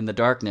in the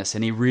darkness,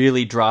 and he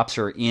really drops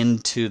her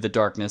into the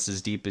darkness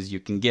as deep as you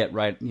can get,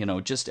 right?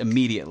 Just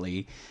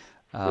immediately.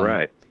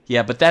 Right.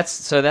 Yeah, but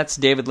that's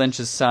David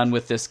Lynch's son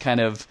with this kind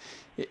of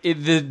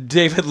the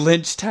David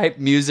Lynch type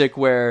music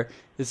where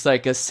it's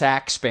like a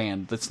sax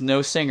band that's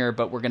no singer,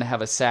 but we're gonna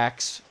have a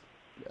sax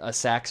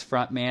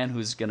front man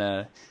who's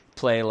gonna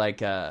play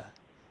like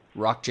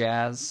rock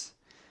jazz.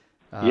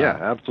 Yeah,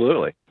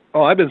 absolutely.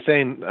 Oh, I've been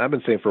saying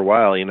for a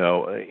while, you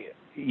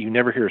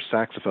never hear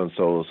saxophone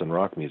solos in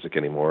rock music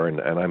anymore, and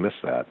I miss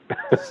that.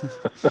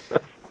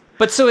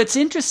 But so it's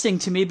interesting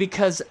to me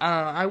because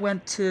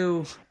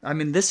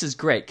this is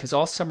great because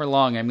all summer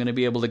long I'm going to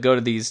be able to go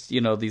to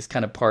these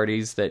kind of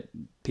parties that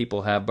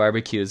people have,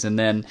 barbecues, and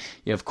then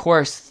of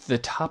course the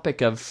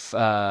topic of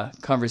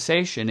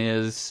conversation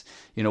is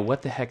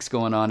what the heck's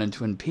going on in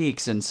Twin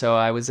Peaks. And so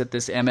I was at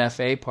this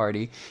MFA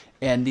party,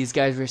 and these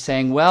guys were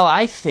saying, well,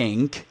 I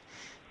think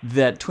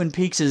that Twin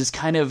Peaks is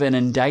kind of an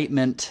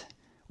indictment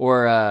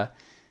or a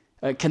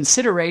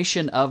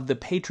consideration of the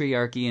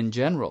patriarchy in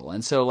general,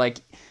 and so like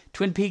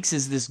Twin Peaks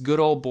is this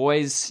good old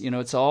boys,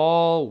 it's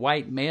all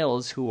white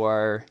males who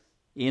are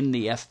in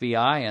the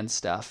FBI and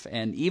stuff.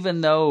 And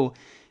even though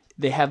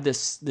they have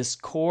this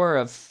core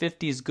of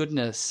 50s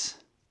goodness,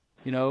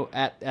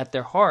 at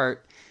their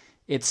heart,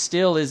 it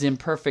still is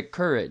imperfect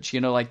courage.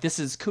 Like this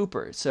is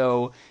Cooper.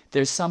 So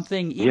there's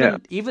something,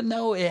 even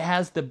though it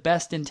has the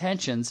best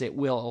intentions, it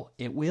will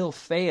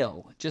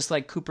fail. Just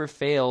like Cooper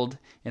failed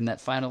in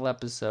that final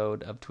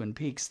episode of Twin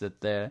Peaks,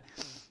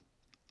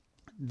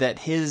 that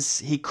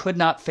he could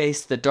not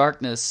face the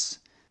darkness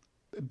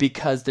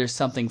because there's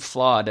something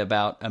flawed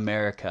about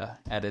America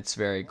at its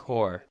very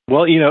core.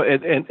 Well,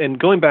 and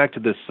going back to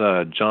this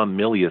John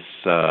Milius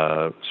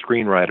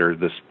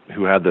screenwriter,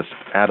 who had this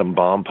atom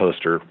bomb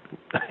poster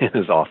in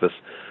his office,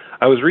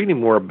 I was reading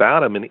more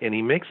about him, and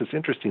he makes this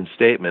interesting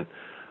statement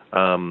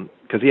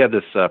because he had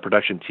this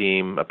production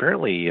team.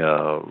 Apparently,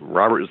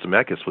 Robert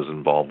Zemeckis was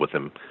involved with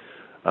him,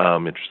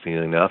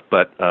 interestingly enough,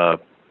 but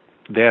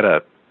they had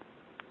a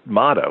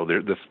motto.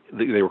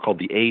 They were called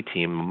the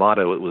A-Team.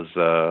 Motto, it was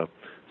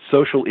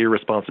social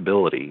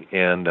irresponsibility.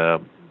 And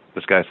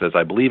this guy says,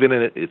 I believe in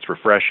it. It's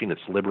refreshing.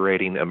 It's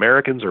liberating.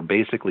 Americans are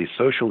basically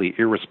socially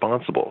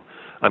irresponsible.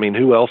 I mean,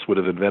 who else would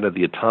have invented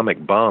the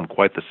atomic bomb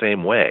quite the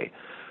same way?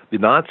 The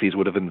Nazis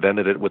would have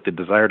invented it with the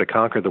desire to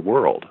conquer the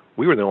world.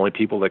 We were the only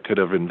people that could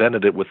have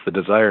invented it with the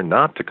desire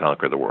not to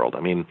conquer the world.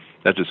 I mean,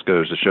 that just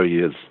goes to show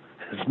you his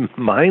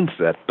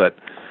mindset, but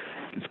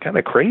it's kind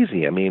of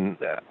crazy. I mean,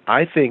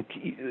 I think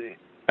he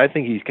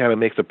kind of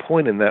makes a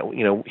point in that,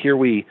 here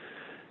we,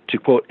 to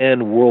quote,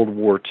 end World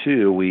War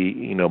II,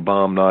 we,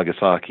 bomb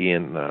Nagasaki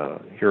and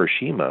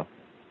Hiroshima.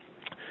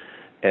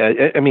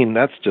 I mean,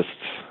 that's just,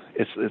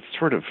 it's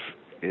sort of,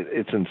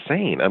 it's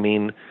insane. I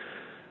mean,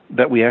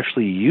 that we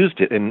actually used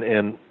it. And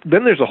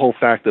then there's a whole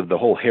fact of the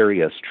whole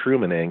Harry S.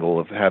 Truman angle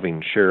of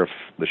having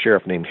the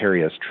sheriff named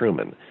Harry S.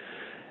 Truman.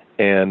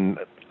 And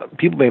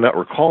people may not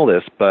recall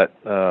this, but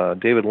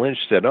David Lynch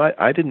said, no,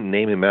 I didn't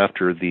name him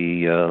after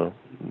the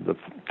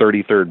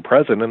 33rd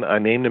president. I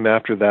named him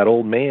after that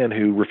old man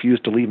who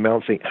refused to leave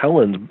Mount St.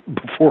 Helens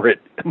before it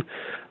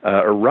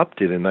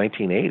erupted in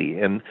 1980.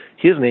 And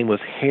his name was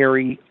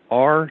Harry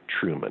R.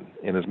 Truman,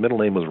 and his middle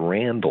name was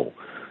Randall,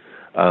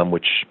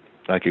 which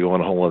I could go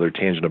on a whole other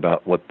tangent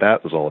about what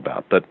that was all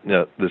about. But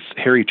this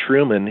Harry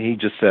Truman, he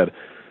just said,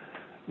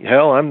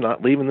 hell, I'm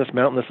not leaving this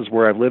mountain. This is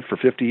where I've lived for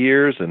 50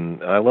 years,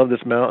 and I love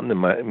this mountain.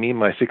 And me and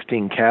my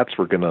 16 cats,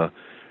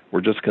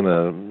 we're just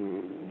gonna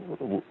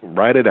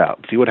ride it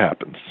out, see what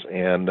happens.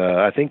 And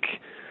I think,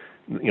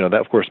 that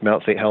of course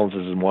Mount St. Helens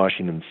is in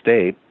Washington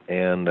State,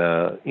 and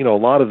a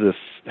lot of this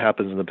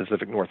happens in the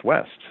Pacific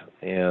Northwest.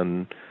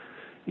 And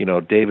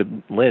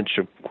David Lynch,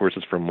 of course,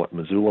 is from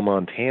Missoula,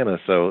 Montana.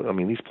 So, I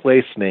mean, these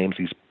place names,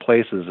 these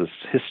places, this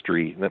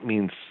history, it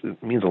means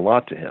a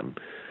lot to him.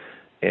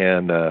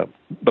 And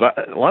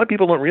but a lot of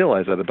people don't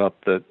realize that about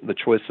the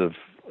choice of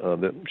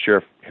the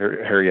Sheriff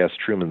Harry S.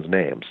 Truman's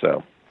name.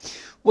 So,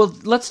 well,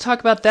 let's talk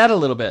about that a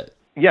little bit.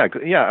 Yeah.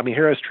 I mean,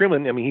 Harry S.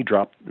 Truman. I mean,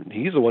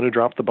 he's the one who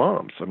dropped the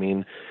bombs. I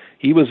mean,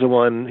 he was the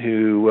one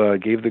who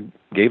gave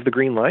the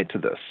green light to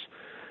this.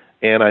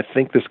 And I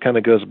think this kind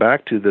of goes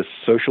back to this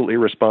social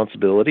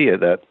irresponsibility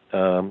that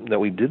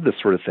we did this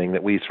sort of thing,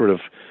 that we sort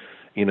of,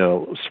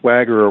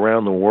 swagger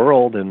around the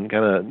world and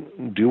kind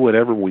of do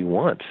whatever we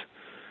want.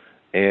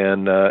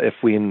 And if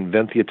we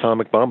invent the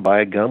atomic bomb,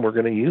 buy a gun, we're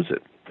going to use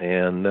it,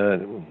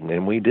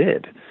 and we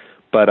did.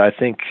 But I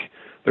think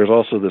there's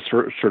also this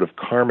sort of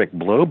karmic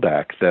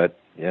blowback that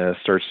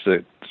starts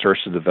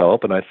to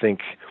develop, and I think,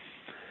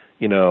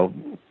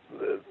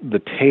 the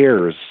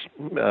tears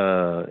in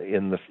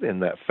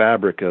that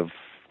fabric of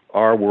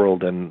our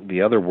world and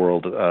the other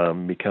world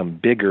become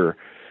bigger,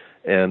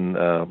 and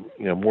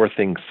more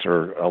things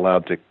are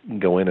allowed to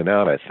go in and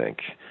out, I think.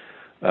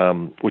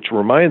 Which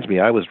reminds me,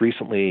 I was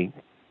recently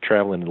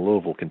traveling in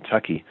Louisville,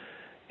 Kentucky,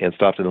 and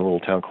stopped in a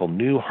little town called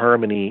New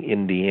Harmony,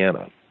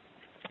 Indiana,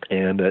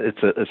 and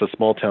it's a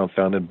small town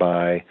founded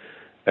by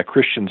a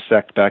Christian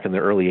sect back in the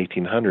early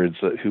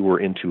 1800s who were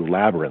into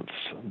labyrinths.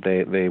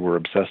 They were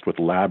obsessed with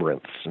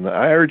labyrinths, and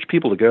I urge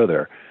people to go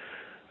there.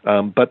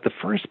 But the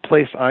first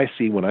place I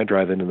see when I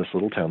drive into this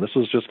little town, this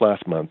was just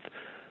last month,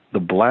 the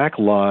Black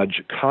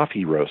Lodge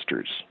Coffee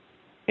Roasters.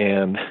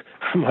 And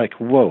I'm like,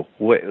 whoa,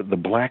 wait, the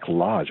Black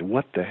Lodge,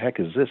 what the heck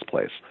is this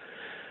place?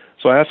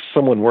 So I asked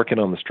someone working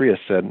on the street, I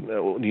said,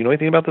 do you know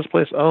anything about this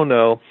place? Oh,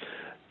 no,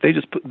 they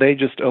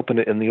just opened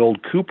it in the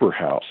old Cooper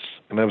House.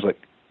 And I was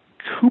like,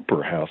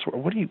 Cooper House?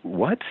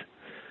 What?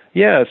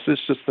 Yeah,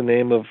 it's just the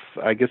name of,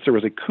 I guess there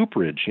was a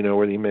cooperage,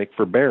 where they make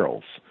for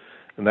barrels.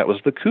 And that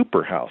was the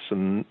Cooper House.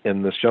 And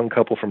this young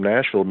couple from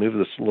Nashville moved to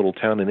this little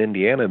town in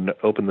Indiana and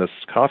opened this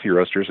coffee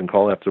roasters and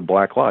called it after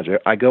Black Lodge.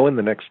 I go in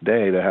the next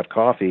day to have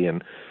coffee,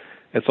 and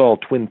it's all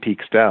Twin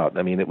Peaksed out.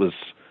 I mean,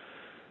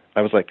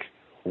 I was like,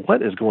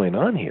 what is going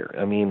on here?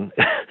 I mean,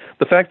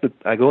 the fact that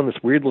I go in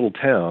this weird little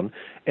town,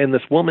 and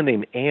this woman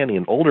named Annie,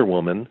 an older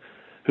woman,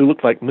 who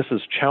looked like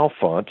Mrs.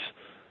 Chalfont,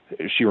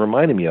 she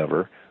reminded me of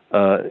her,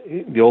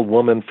 the old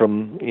woman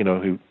from,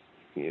 who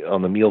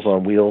on the Meals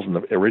on Wheels in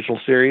the original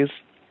series.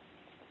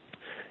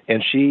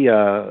 And she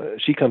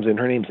comes in,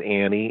 her name's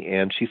Annie,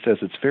 and she says,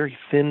 it's very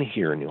thin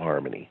here in New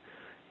Harmony.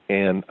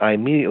 And I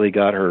immediately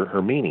got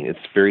her meaning. It's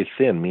very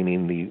thin,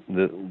 meaning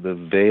the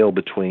veil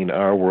between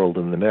our world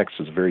and the next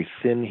is very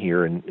thin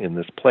here in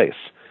this place.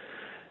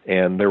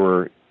 And there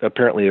were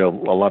apparently a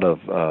lot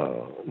of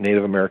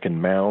Native American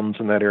mounds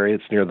in that area.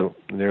 It's near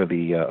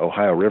the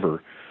Ohio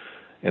River.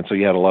 And so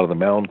you had a lot of the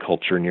mound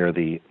culture near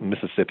the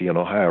Mississippi and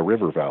Ohio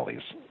River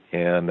valleys.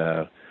 And,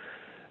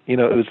 it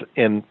was,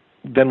 and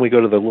then we go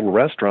to the little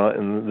restaurant,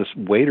 and this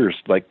waiter's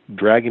like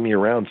dragging me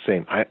around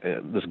saying,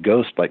 this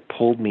ghost like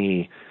pulled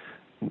me,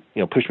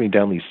 pushed me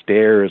down these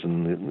stairs,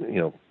 and,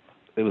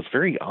 it was a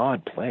very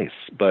odd place,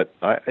 but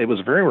it was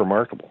very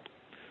remarkable.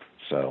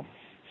 So,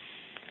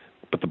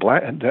 but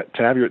to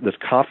have this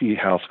coffee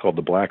house called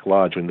the Black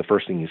Lodge, when the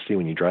first thing you see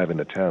when you drive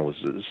into town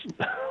was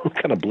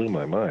kind of blew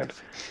my mind.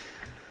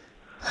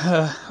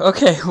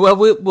 Okay, well,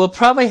 we'll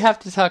probably have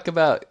to talk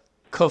about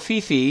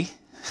Kofifi.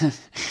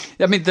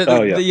 I mean,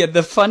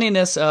 the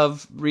funniness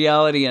of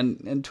reality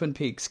and Twin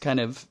Peaks kind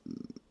of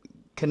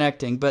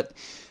connecting, but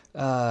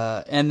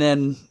and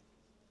then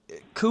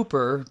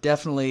Cooper,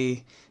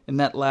 definitely in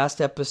that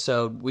last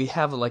episode, we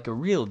have like a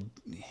real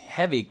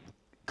heavy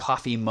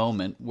coffee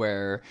moment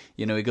where,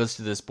 he goes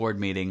to this board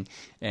meeting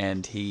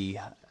and he,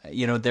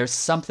 there's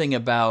something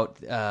about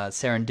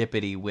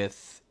serendipity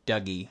with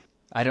Dougie.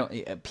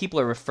 People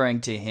are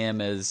referring to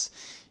him as,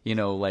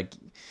 like,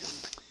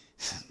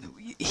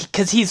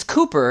 because he's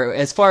Cooper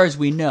as far as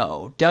we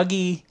know.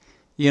 Dougie,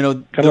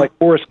 kind of like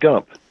Forrest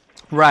Gump.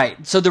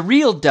 Right. So the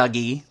real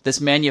Dougie,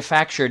 this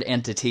manufactured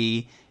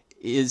entity,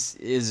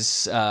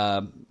 is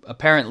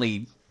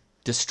apparently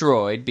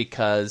destroyed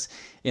because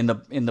in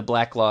the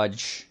Black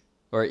Lodge,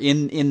 or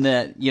in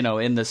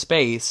the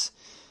space,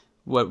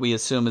 what we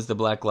assume is the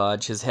Black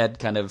Lodge, his head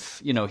kind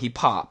of, he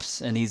pops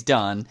and he's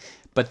done.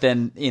 But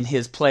then in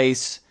his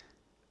place,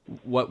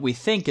 what we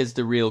think is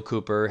the real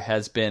Cooper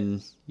has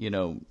been,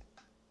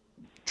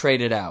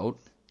 traded out.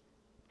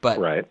 But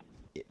right.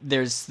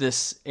 There's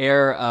this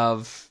air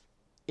of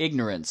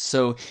ignorance.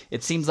 So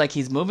it seems like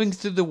he's moving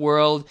through the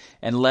world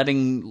and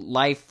letting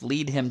life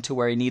lead him to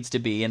where he needs to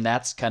be. And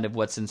that's kind of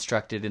what's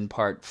instructed in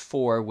part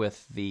 4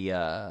 with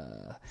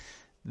the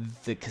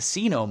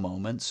casino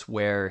moments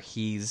where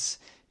he's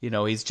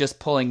just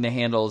pulling the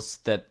handles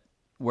that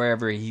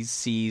wherever he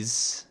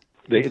sees...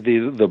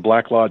 The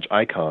Black Lodge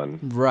icon.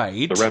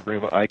 Right. The Red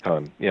Room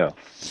icon, yeah.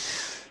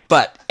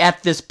 But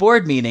at this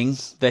board meeting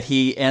that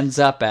he ends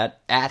up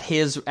at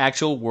his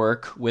actual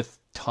work with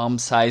Tom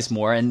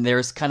Sizemore, and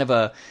there's kind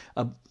of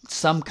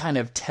some kind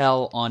of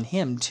tell on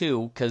him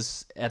too,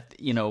 because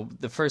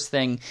the first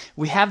thing,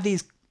 we have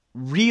these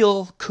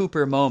real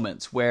Cooper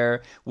moments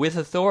where, with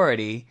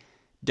authority,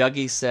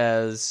 Dougie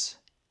says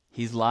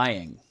he's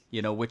lying,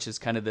 which is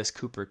kind of this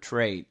Cooper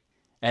trait.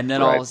 And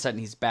then all of a sudden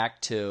he's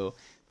back to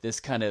this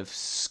kind of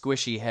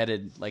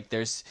squishy-headed,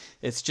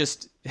 it's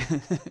just,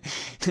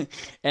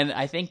 and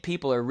I think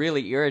people are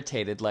really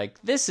irritated,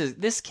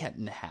 this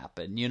can't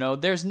happen,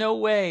 there's no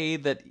way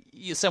that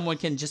someone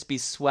can just be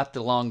swept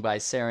along by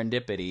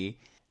serendipity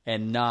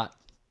and not,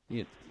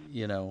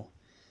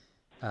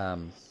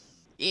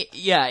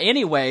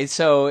 anyway,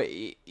 so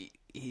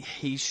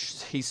he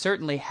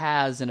certainly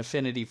has an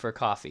affinity for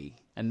coffee,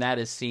 and that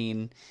is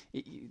seen,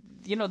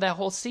 that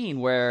whole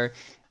scene where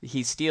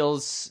he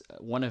steals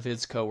one of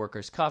his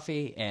coworkers'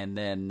 coffee, and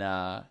then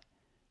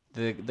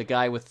the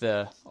guy with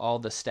all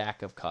the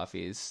stack of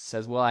coffees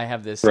says, "Well, I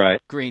have this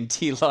green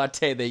tea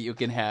latte that you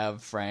can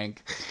have,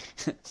 Frank."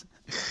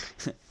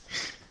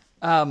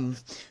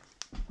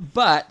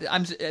 But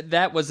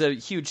that was a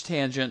huge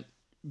tangent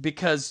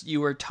because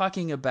you were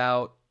talking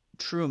about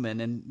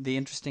Truman, and the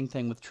interesting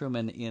thing with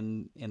Truman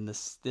in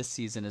this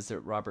season is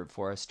that Robert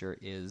Forster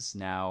is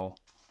now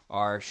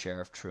our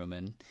Sheriff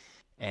Truman.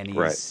 And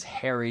he's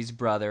Harry's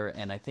brother,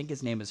 and I think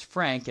his name is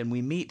Frank, and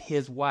we meet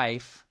his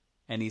wife,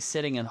 and he's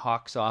sitting in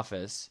Hawk's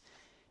office,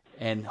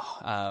 and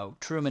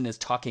Truman is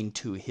talking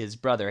to his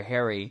brother,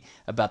 Harry,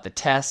 about the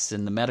tests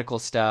and the medical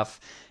stuff,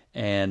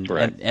 and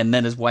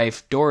then his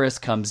wife, Doris,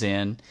 comes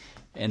in,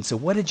 and so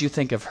what did you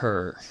think of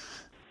her?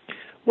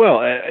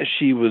 Well,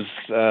 she was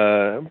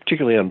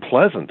particularly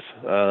unpleasant,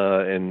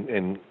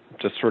 and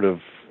just sort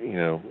of,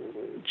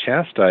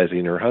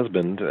 chastising her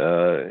husband,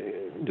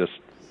 just...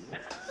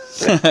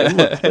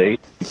 endlessly.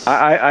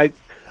 I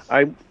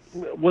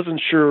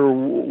wasn't sure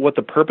what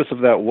the purpose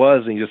of that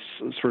was, and he just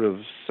sort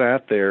of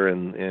sat there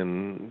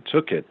and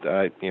took it.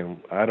 I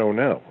don't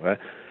know.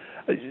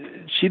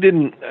 She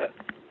didn't.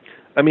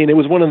 I mean, it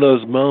was one of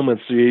those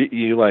moments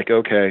you like,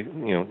 okay,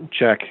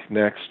 check,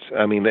 next.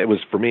 I mean, it was,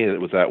 for me, it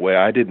was that way.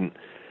 I didn't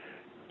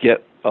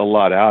get a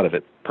lot out of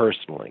it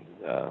personally,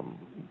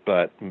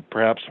 but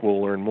perhaps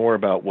we'll learn more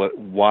about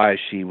why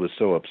she was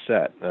so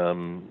upset.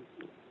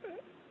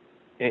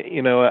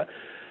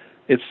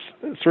 It's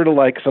sort of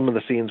like some of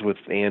the scenes with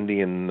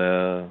Andy and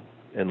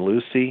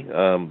Lucy.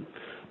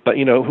 But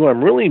who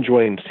I'm really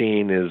enjoying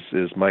seeing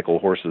is Michael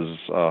Horse's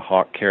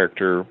Hawk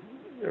character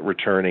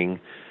returning,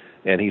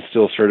 and he's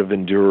still sort of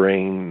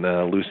enduring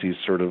Lucy's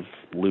sort of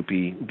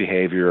loopy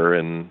behavior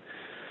and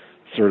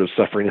sort of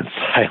suffering in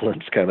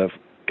silence kind of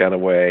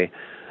way.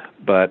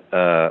 But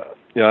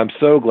I'm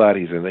so glad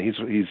he's in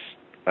it.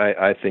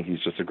 I think he's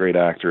just a great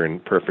actor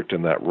and perfect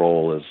in that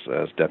role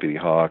as Deputy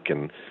Hawk.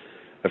 And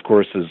of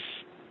course, as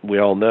we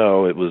all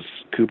know, it was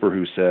Cooper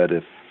who said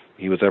if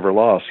he was ever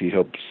lost, he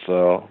hopes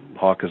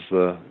Hawk is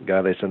the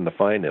guy they send to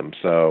find him.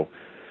 So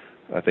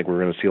I think we're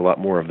going to see a lot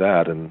more of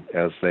that, and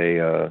as they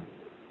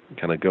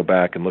kind of go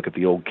back and look at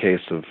the old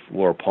case of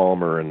Laura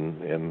Palmer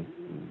and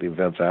the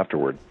events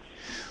afterward.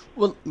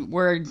 Well,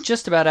 we're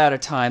just about out of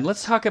time.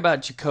 Let's talk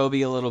about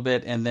Jacoby a little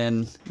bit, and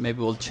then maybe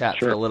we'll chat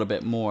for a little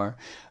bit more.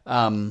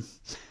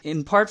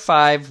 In part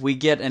 5, we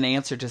get an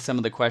answer to some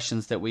of the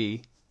questions that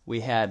we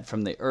had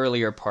from the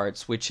earlier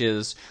parts, which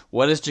is,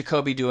 what is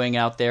Jacoby doing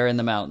out there in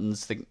the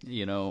mountains,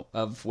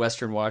 of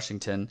Western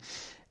Washington,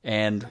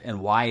 and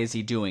why is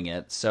he doing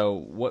it?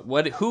 So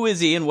who is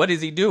he and what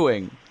is he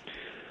doing?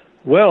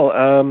 Well,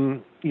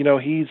 he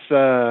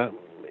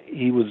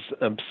was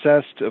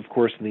obsessed, of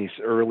course, in these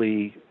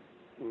early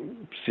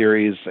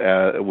series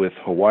with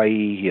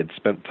Hawaii. He had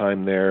spent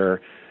time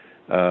there.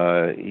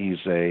 He's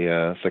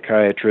a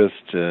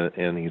psychiatrist,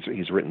 and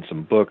he's written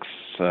some books.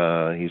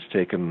 He's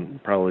taken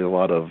probably a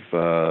lot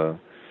of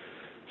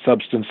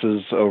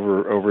substances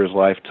over his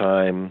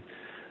lifetime,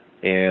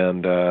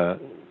 and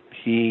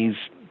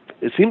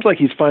it seems like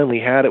he's finally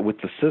had it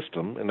with the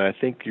system. And I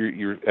think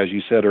you're as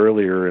you said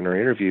earlier in our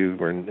interview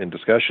or in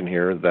discussion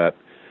here, that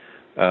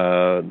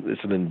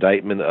it's an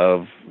indictment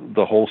of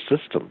the whole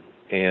system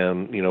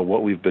and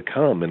what we've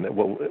become and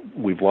what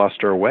we've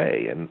lost our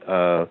way. And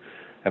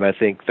I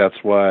think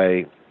that's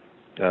why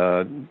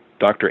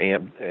Dr.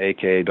 Amp,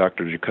 aka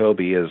Dr.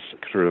 Jacoby, has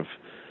sort of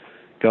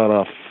gone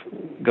off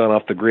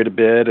the grid a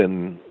bit,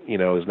 and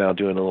is now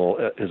doing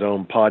his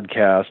own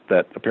podcast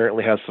that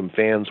apparently has some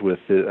fans with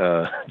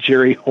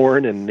Jerry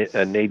Horn and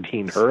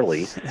Nadine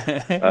Hurley.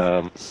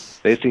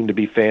 They seem to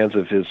be fans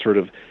of his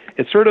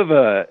it's sort of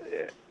a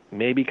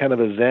maybe kind of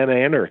a Zen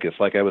anarchist,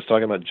 like I was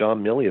talking about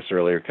John Milius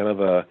earlier, kind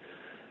of a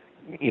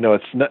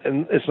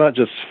it's not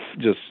just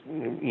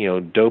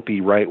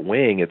dopey right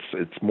wing.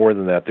 It's more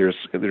than that. There's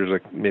a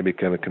maybe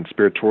kind of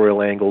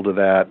conspiratorial angle to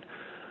that.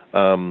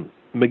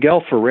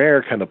 Miguel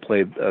Ferrer kind of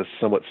played a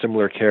somewhat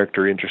similar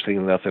character, interesting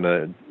enough, in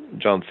a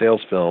John Sayles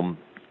film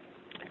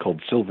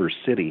called Silver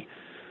City,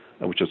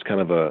 which was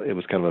kind of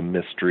a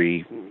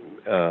mystery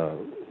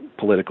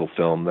political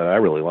film that I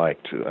really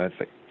liked. I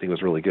think it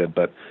was really good.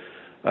 But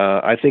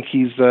I think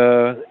he's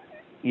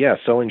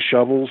selling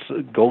shovels,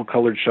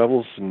 gold-colored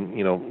shovels,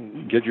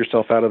 and get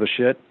yourself out of the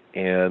shit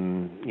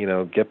and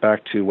get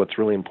back to what's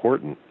really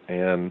important.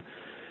 And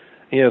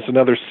Yeah, it's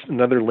another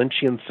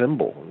Lynchian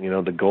symbol.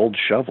 The gold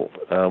shovel.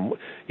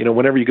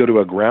 Whenever you go to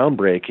a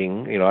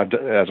groundbreaking,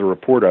 as a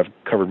reporter, I've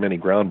covered many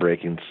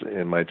groundbreakings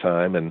in my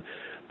time, and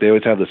they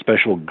always have the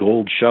special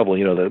gold shovel.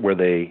 Where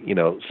they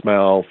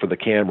smile for the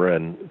camera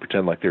and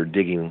pretend like they're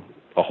digging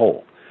a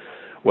hole.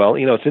 Well,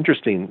 it's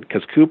interesting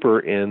because Cooper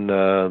in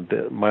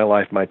the My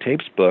Life, My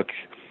Tapes book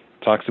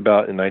talks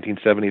about in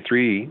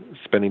 1973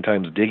 spending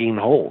time digging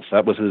holes.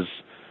 That was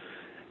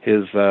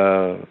his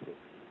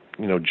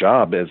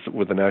job as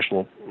with the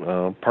National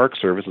Park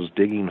Service, was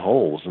digging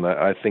holes, and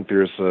I think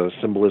there's a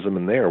symbolism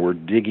in there. We're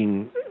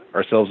digging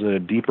ourselves in a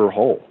deeper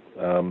hole,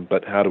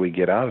 but how do we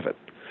get out of it?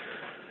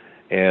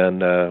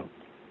 And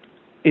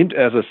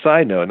as a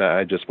side note, and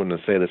I just wanted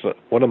to say this,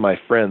 one of my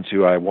friends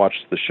who I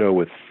watched the show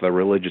with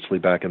religiously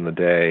back in the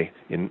day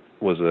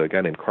was a guy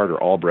named Carter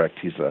Albrecht.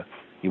 He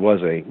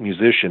was a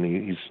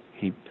musician.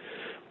 He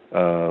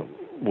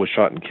was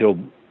shot and killed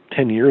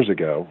 10 years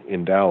ago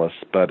in Dallas,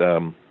 but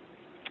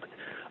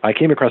I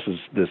came across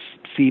this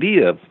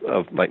CD of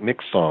like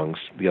mixed songs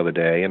the other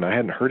day, and I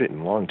hadn't heard it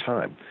in a long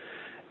time.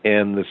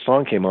 And the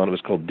song came on. It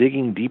was called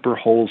 "Digging Deeper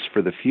Holes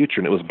for the Future,"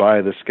 and it was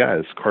by this guy,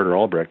 this Carter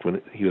Albrecht,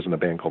 when he was in a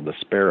band called the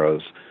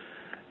Sparrows.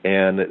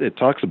 And it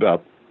talks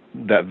about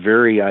that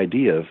very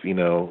idea of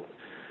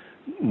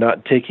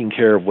not taking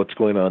care of what's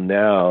going on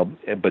now,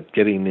 but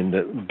getting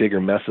into bigger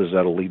messes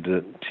that'll lead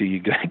to you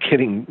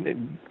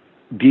getting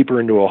deeper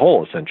into a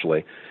hole,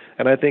 essentially.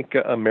 And I think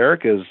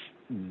America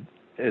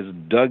is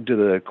dug to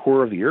the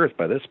core of the earth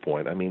by this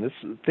point. I mean,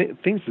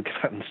 things have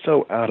gotten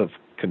so out of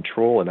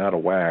control and out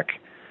of whack.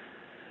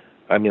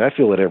 I mean, I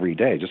feel it every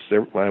day. Just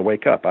when I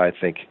wake up, I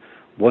think,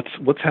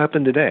 what's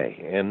happened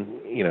today? And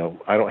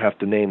I don't have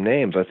to name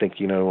names. I think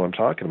you know who I'm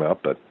talking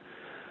about. But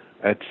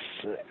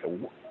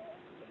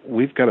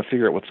we've got to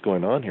figure out what's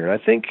going on here.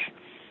 And I think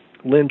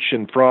Lynch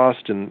and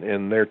Frost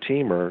and their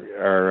team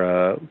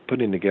are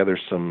putting together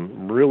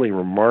some really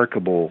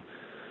remarkable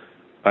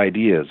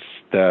ideas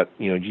that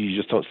you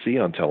just don't see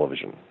on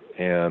television.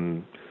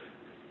 And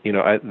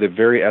they're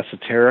very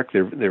esoteric.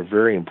 They're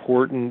very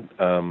important.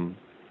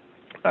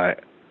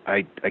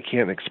 I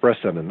can't express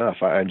that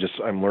enough.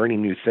 I'm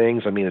learning new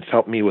things. I mean, it's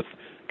helped me with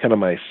kind of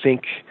my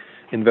sync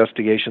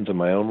investigations in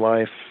my own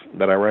life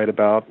that I write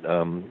about.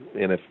 And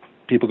if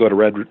people go to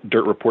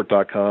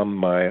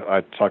reddirtreport.com,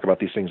 I talk about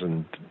these things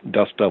in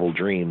Dust Devil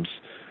Dreams.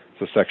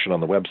 It's a section on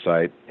the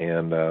website,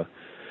 and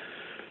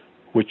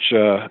which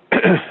kind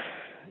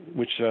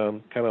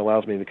of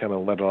allows me to kind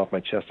of let it off my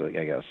chest, I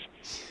guess.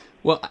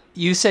 Well,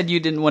 you said you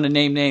didn't want to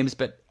name names,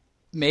 but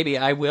maybe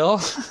I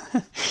will.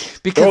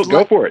 Because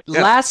go for it.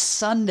 Yeah. Last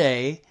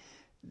Sunday,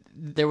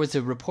 there was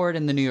a report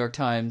in the New York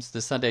Times,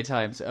 the Sunday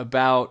Times,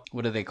 about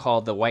what do they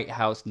call the White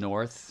House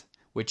North,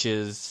 which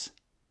is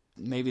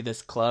maybe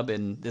this club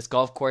in this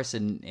golf course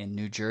in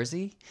New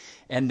Jersey.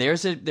 And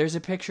there's a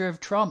picture of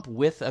Trump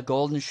with a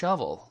golden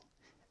shovel.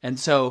 And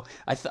so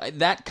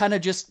that kind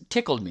of just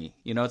tickled me.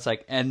 It's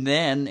like, and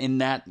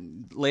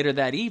then later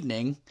that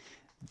evening,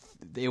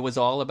 it was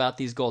all about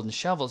these golden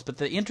shovels. But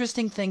the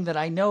interesting thing that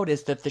I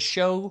noticed that the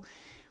show,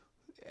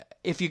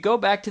 if you go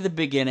back to the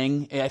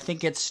beginning, I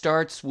think it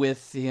starts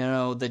with,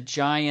 the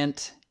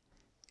giant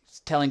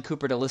telling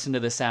Cooper to listen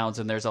to the sounds,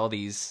 and there's all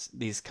these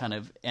kind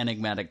of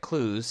enigmatic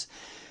clues.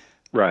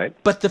 Right.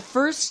 But the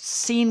first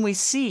scene we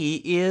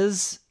see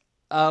is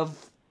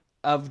of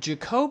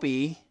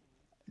Jacoby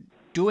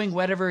doing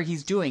whatever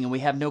he's doing, and we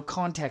have no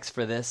context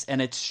for this,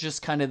 and it's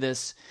just kind of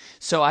this.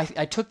 So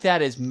I took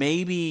that as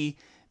maybe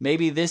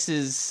this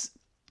is.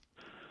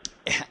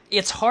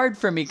 It's hard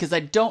for me because I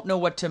don't know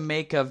what to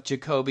make of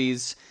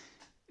Jacoby's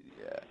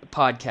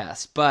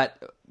podcast,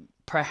 but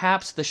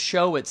perhaps the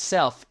show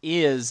itself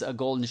is a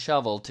golden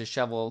shovel to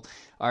shovel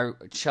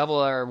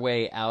our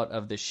way out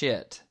of the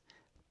shit.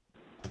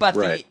 But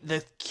right.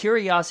 The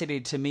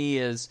curiosity to me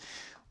is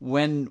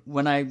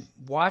when I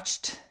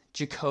watched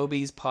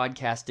Jacoby's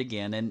podcast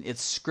again, and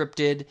it's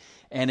scripted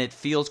and it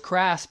feels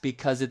crass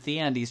because at the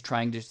end he's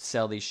trying to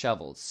sell these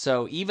shovels.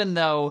 So even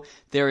though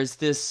there's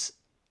this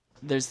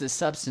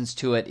substance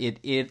to it,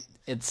 it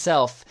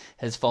itself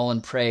has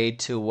fallen prey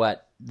to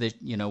what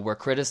we're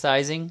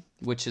criticizing,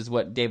 which is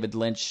what David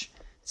Lynch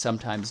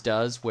sometimes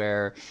does,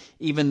 where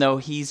even though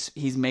he's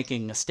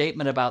making a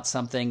statement about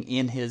something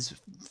in his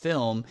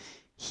film,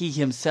 he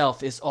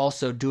himself is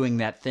also doing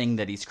that thing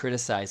that he's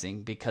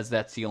criticizing because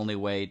that's the only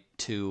way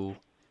to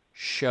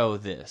show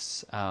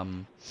this.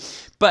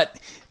 But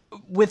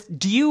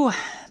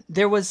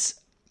there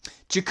was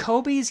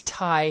Jacoby's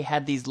tie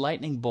had these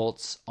lightning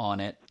bolts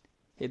on it.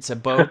 It's a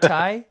bow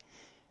tie.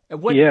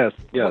 Yes.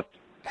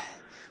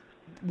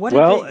 What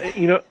well,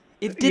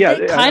 did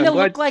they kind of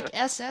look like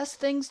SS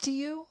things to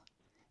you?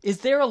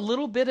 Is there a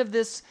little bit of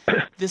this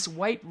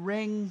white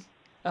ring,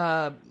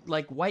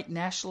 like white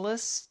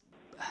nationalist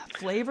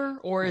flavor,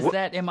 or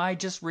am I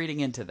just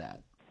reading into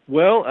that?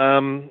 Well,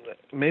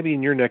 maybe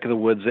in your neck of the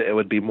woods it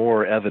would be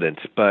more evident,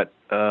 but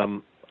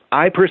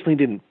I personally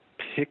didn't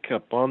pick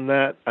up on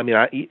that. I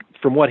mean,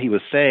 from what he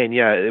was saying,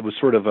 yeah, it was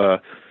sort of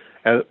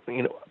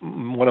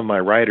one of my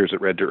writers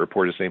at Red Dirt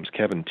Report, his name's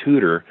Kevin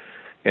Tudor,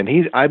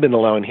 I've been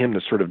allowing him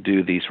to sort of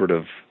do the sort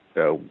of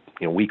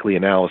weekly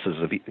analysis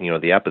of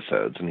the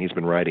episodes, and he's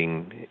been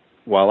writing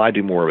while I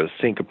do more of a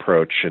sync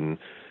approach and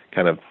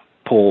kind of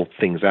pull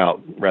things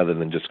out rather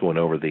than just going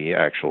over the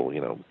actual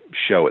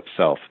show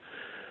itself.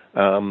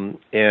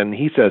 And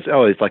he says,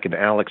 it's like an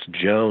Alex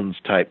Jones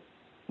type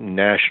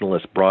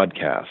nationalist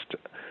broadcast.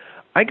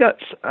 I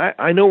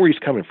know where he's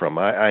coming from.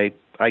 I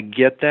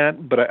get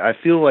that, but I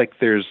feel like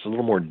there's a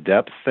little more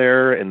depth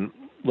there and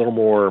a little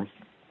more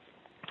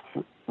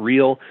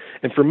real.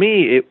 And for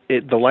me,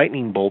 the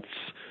lightning bolts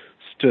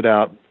stood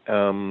out,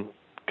 kind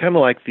of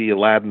like the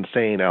Aladdin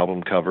Sane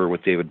album cover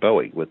with David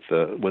Bowie.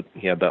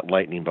 He had that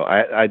lightning bolt.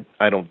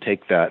 I don't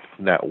take that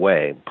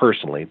way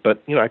personally,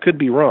 but I could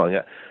be wrong.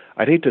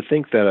 I'd hate to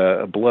think that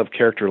a beloved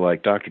character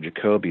like Dr.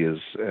 Jacoby has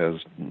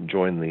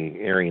joined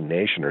the Aryan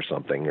Nation or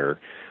something, or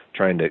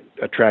trying to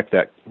attract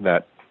that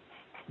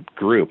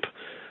group.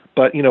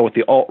 But with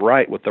the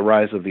alt-right, with the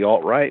rise of the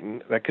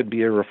alt-right, that could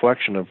be a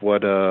reflection of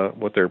what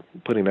they're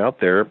putting out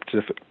there,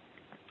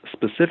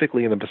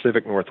 specifically in the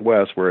Pacific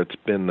Northwest, where it's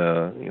been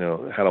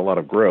had a lot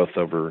of growth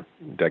over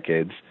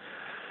decades.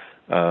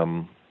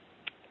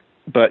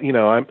 But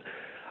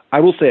I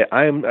will say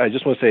I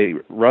just want to say,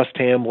 Russ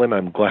Tamblyn,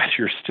 I'm glad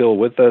you're still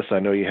with us. I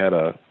know you had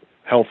a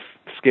health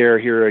scare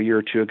here a year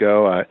or two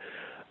ago.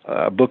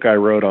 A book I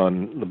wrote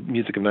on the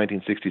music of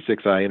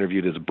 1966, I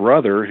interviewed his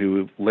brother,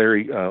 who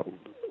Larry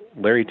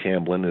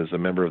Tamblyn is a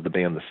member of the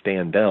band the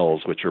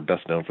Standells, which are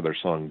best known for their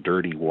song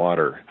Dirty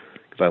Water,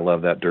 because I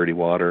love that Dirty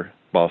Water,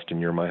 Boston,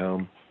 You're My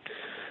Home.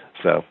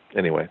 So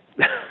anyway,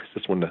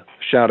 just wanted to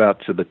shout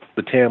out to the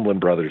Tamblyn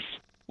brothers.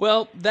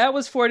 Well, that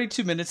was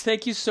 42 minutes.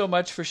 Thank you so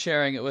much for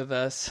sharing it with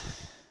us.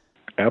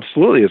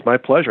 Absolutely. It's my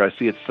pleasure. I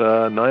see it's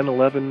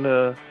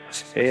 9:11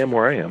 a.m.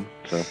 where I am.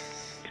 So.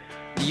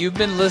 You've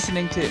been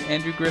listening to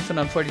Andrew Griffin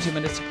on 42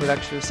 Minutes, a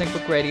production of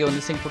SyncBook Radio and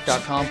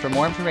thesyncbook.com. For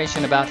more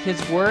information about his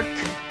work,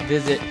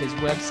 visit his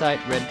website,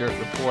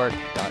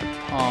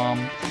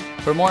 reddirtreport.com.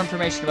 For more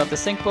information about the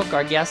SyncBook,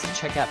 our guests,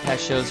 check out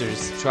past shows, or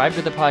subscribe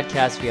to the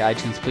podcast via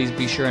iTunes, please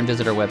be sure and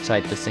visit our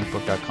website,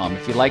 thesyncbook.com.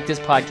 If you like this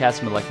podcast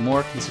and would like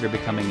more, consider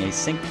becoming a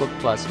SyncBook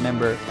Plus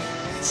member.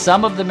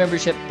 Some of the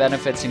membership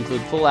benefits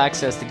include full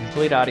access to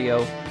complete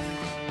audio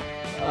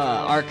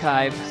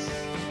archive,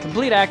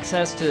 full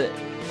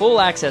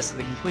access to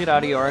the complete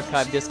audio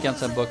archive,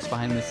 discounts on books,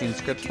 behind-the-scenes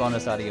scripts,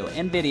 bonus audio,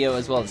 and video,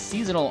 as well as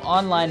seasonal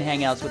online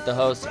hangouts with the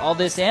hosts. All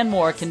this and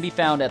more can be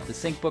found at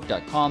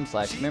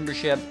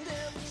thesyncbook.com/membership.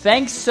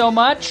 Thanks so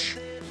much,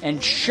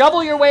 and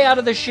shovel your way out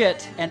of the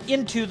shit and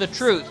into the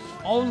truth.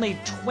 Only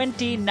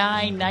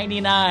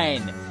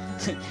 $29.99.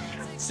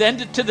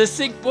 Send it to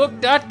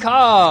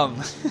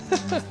thesyncbook.com.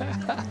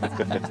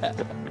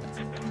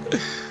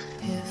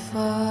 If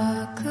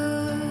I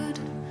could,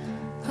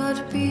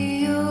 I'd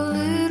be your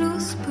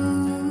little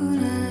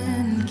spoon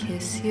and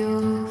kiss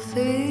your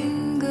face.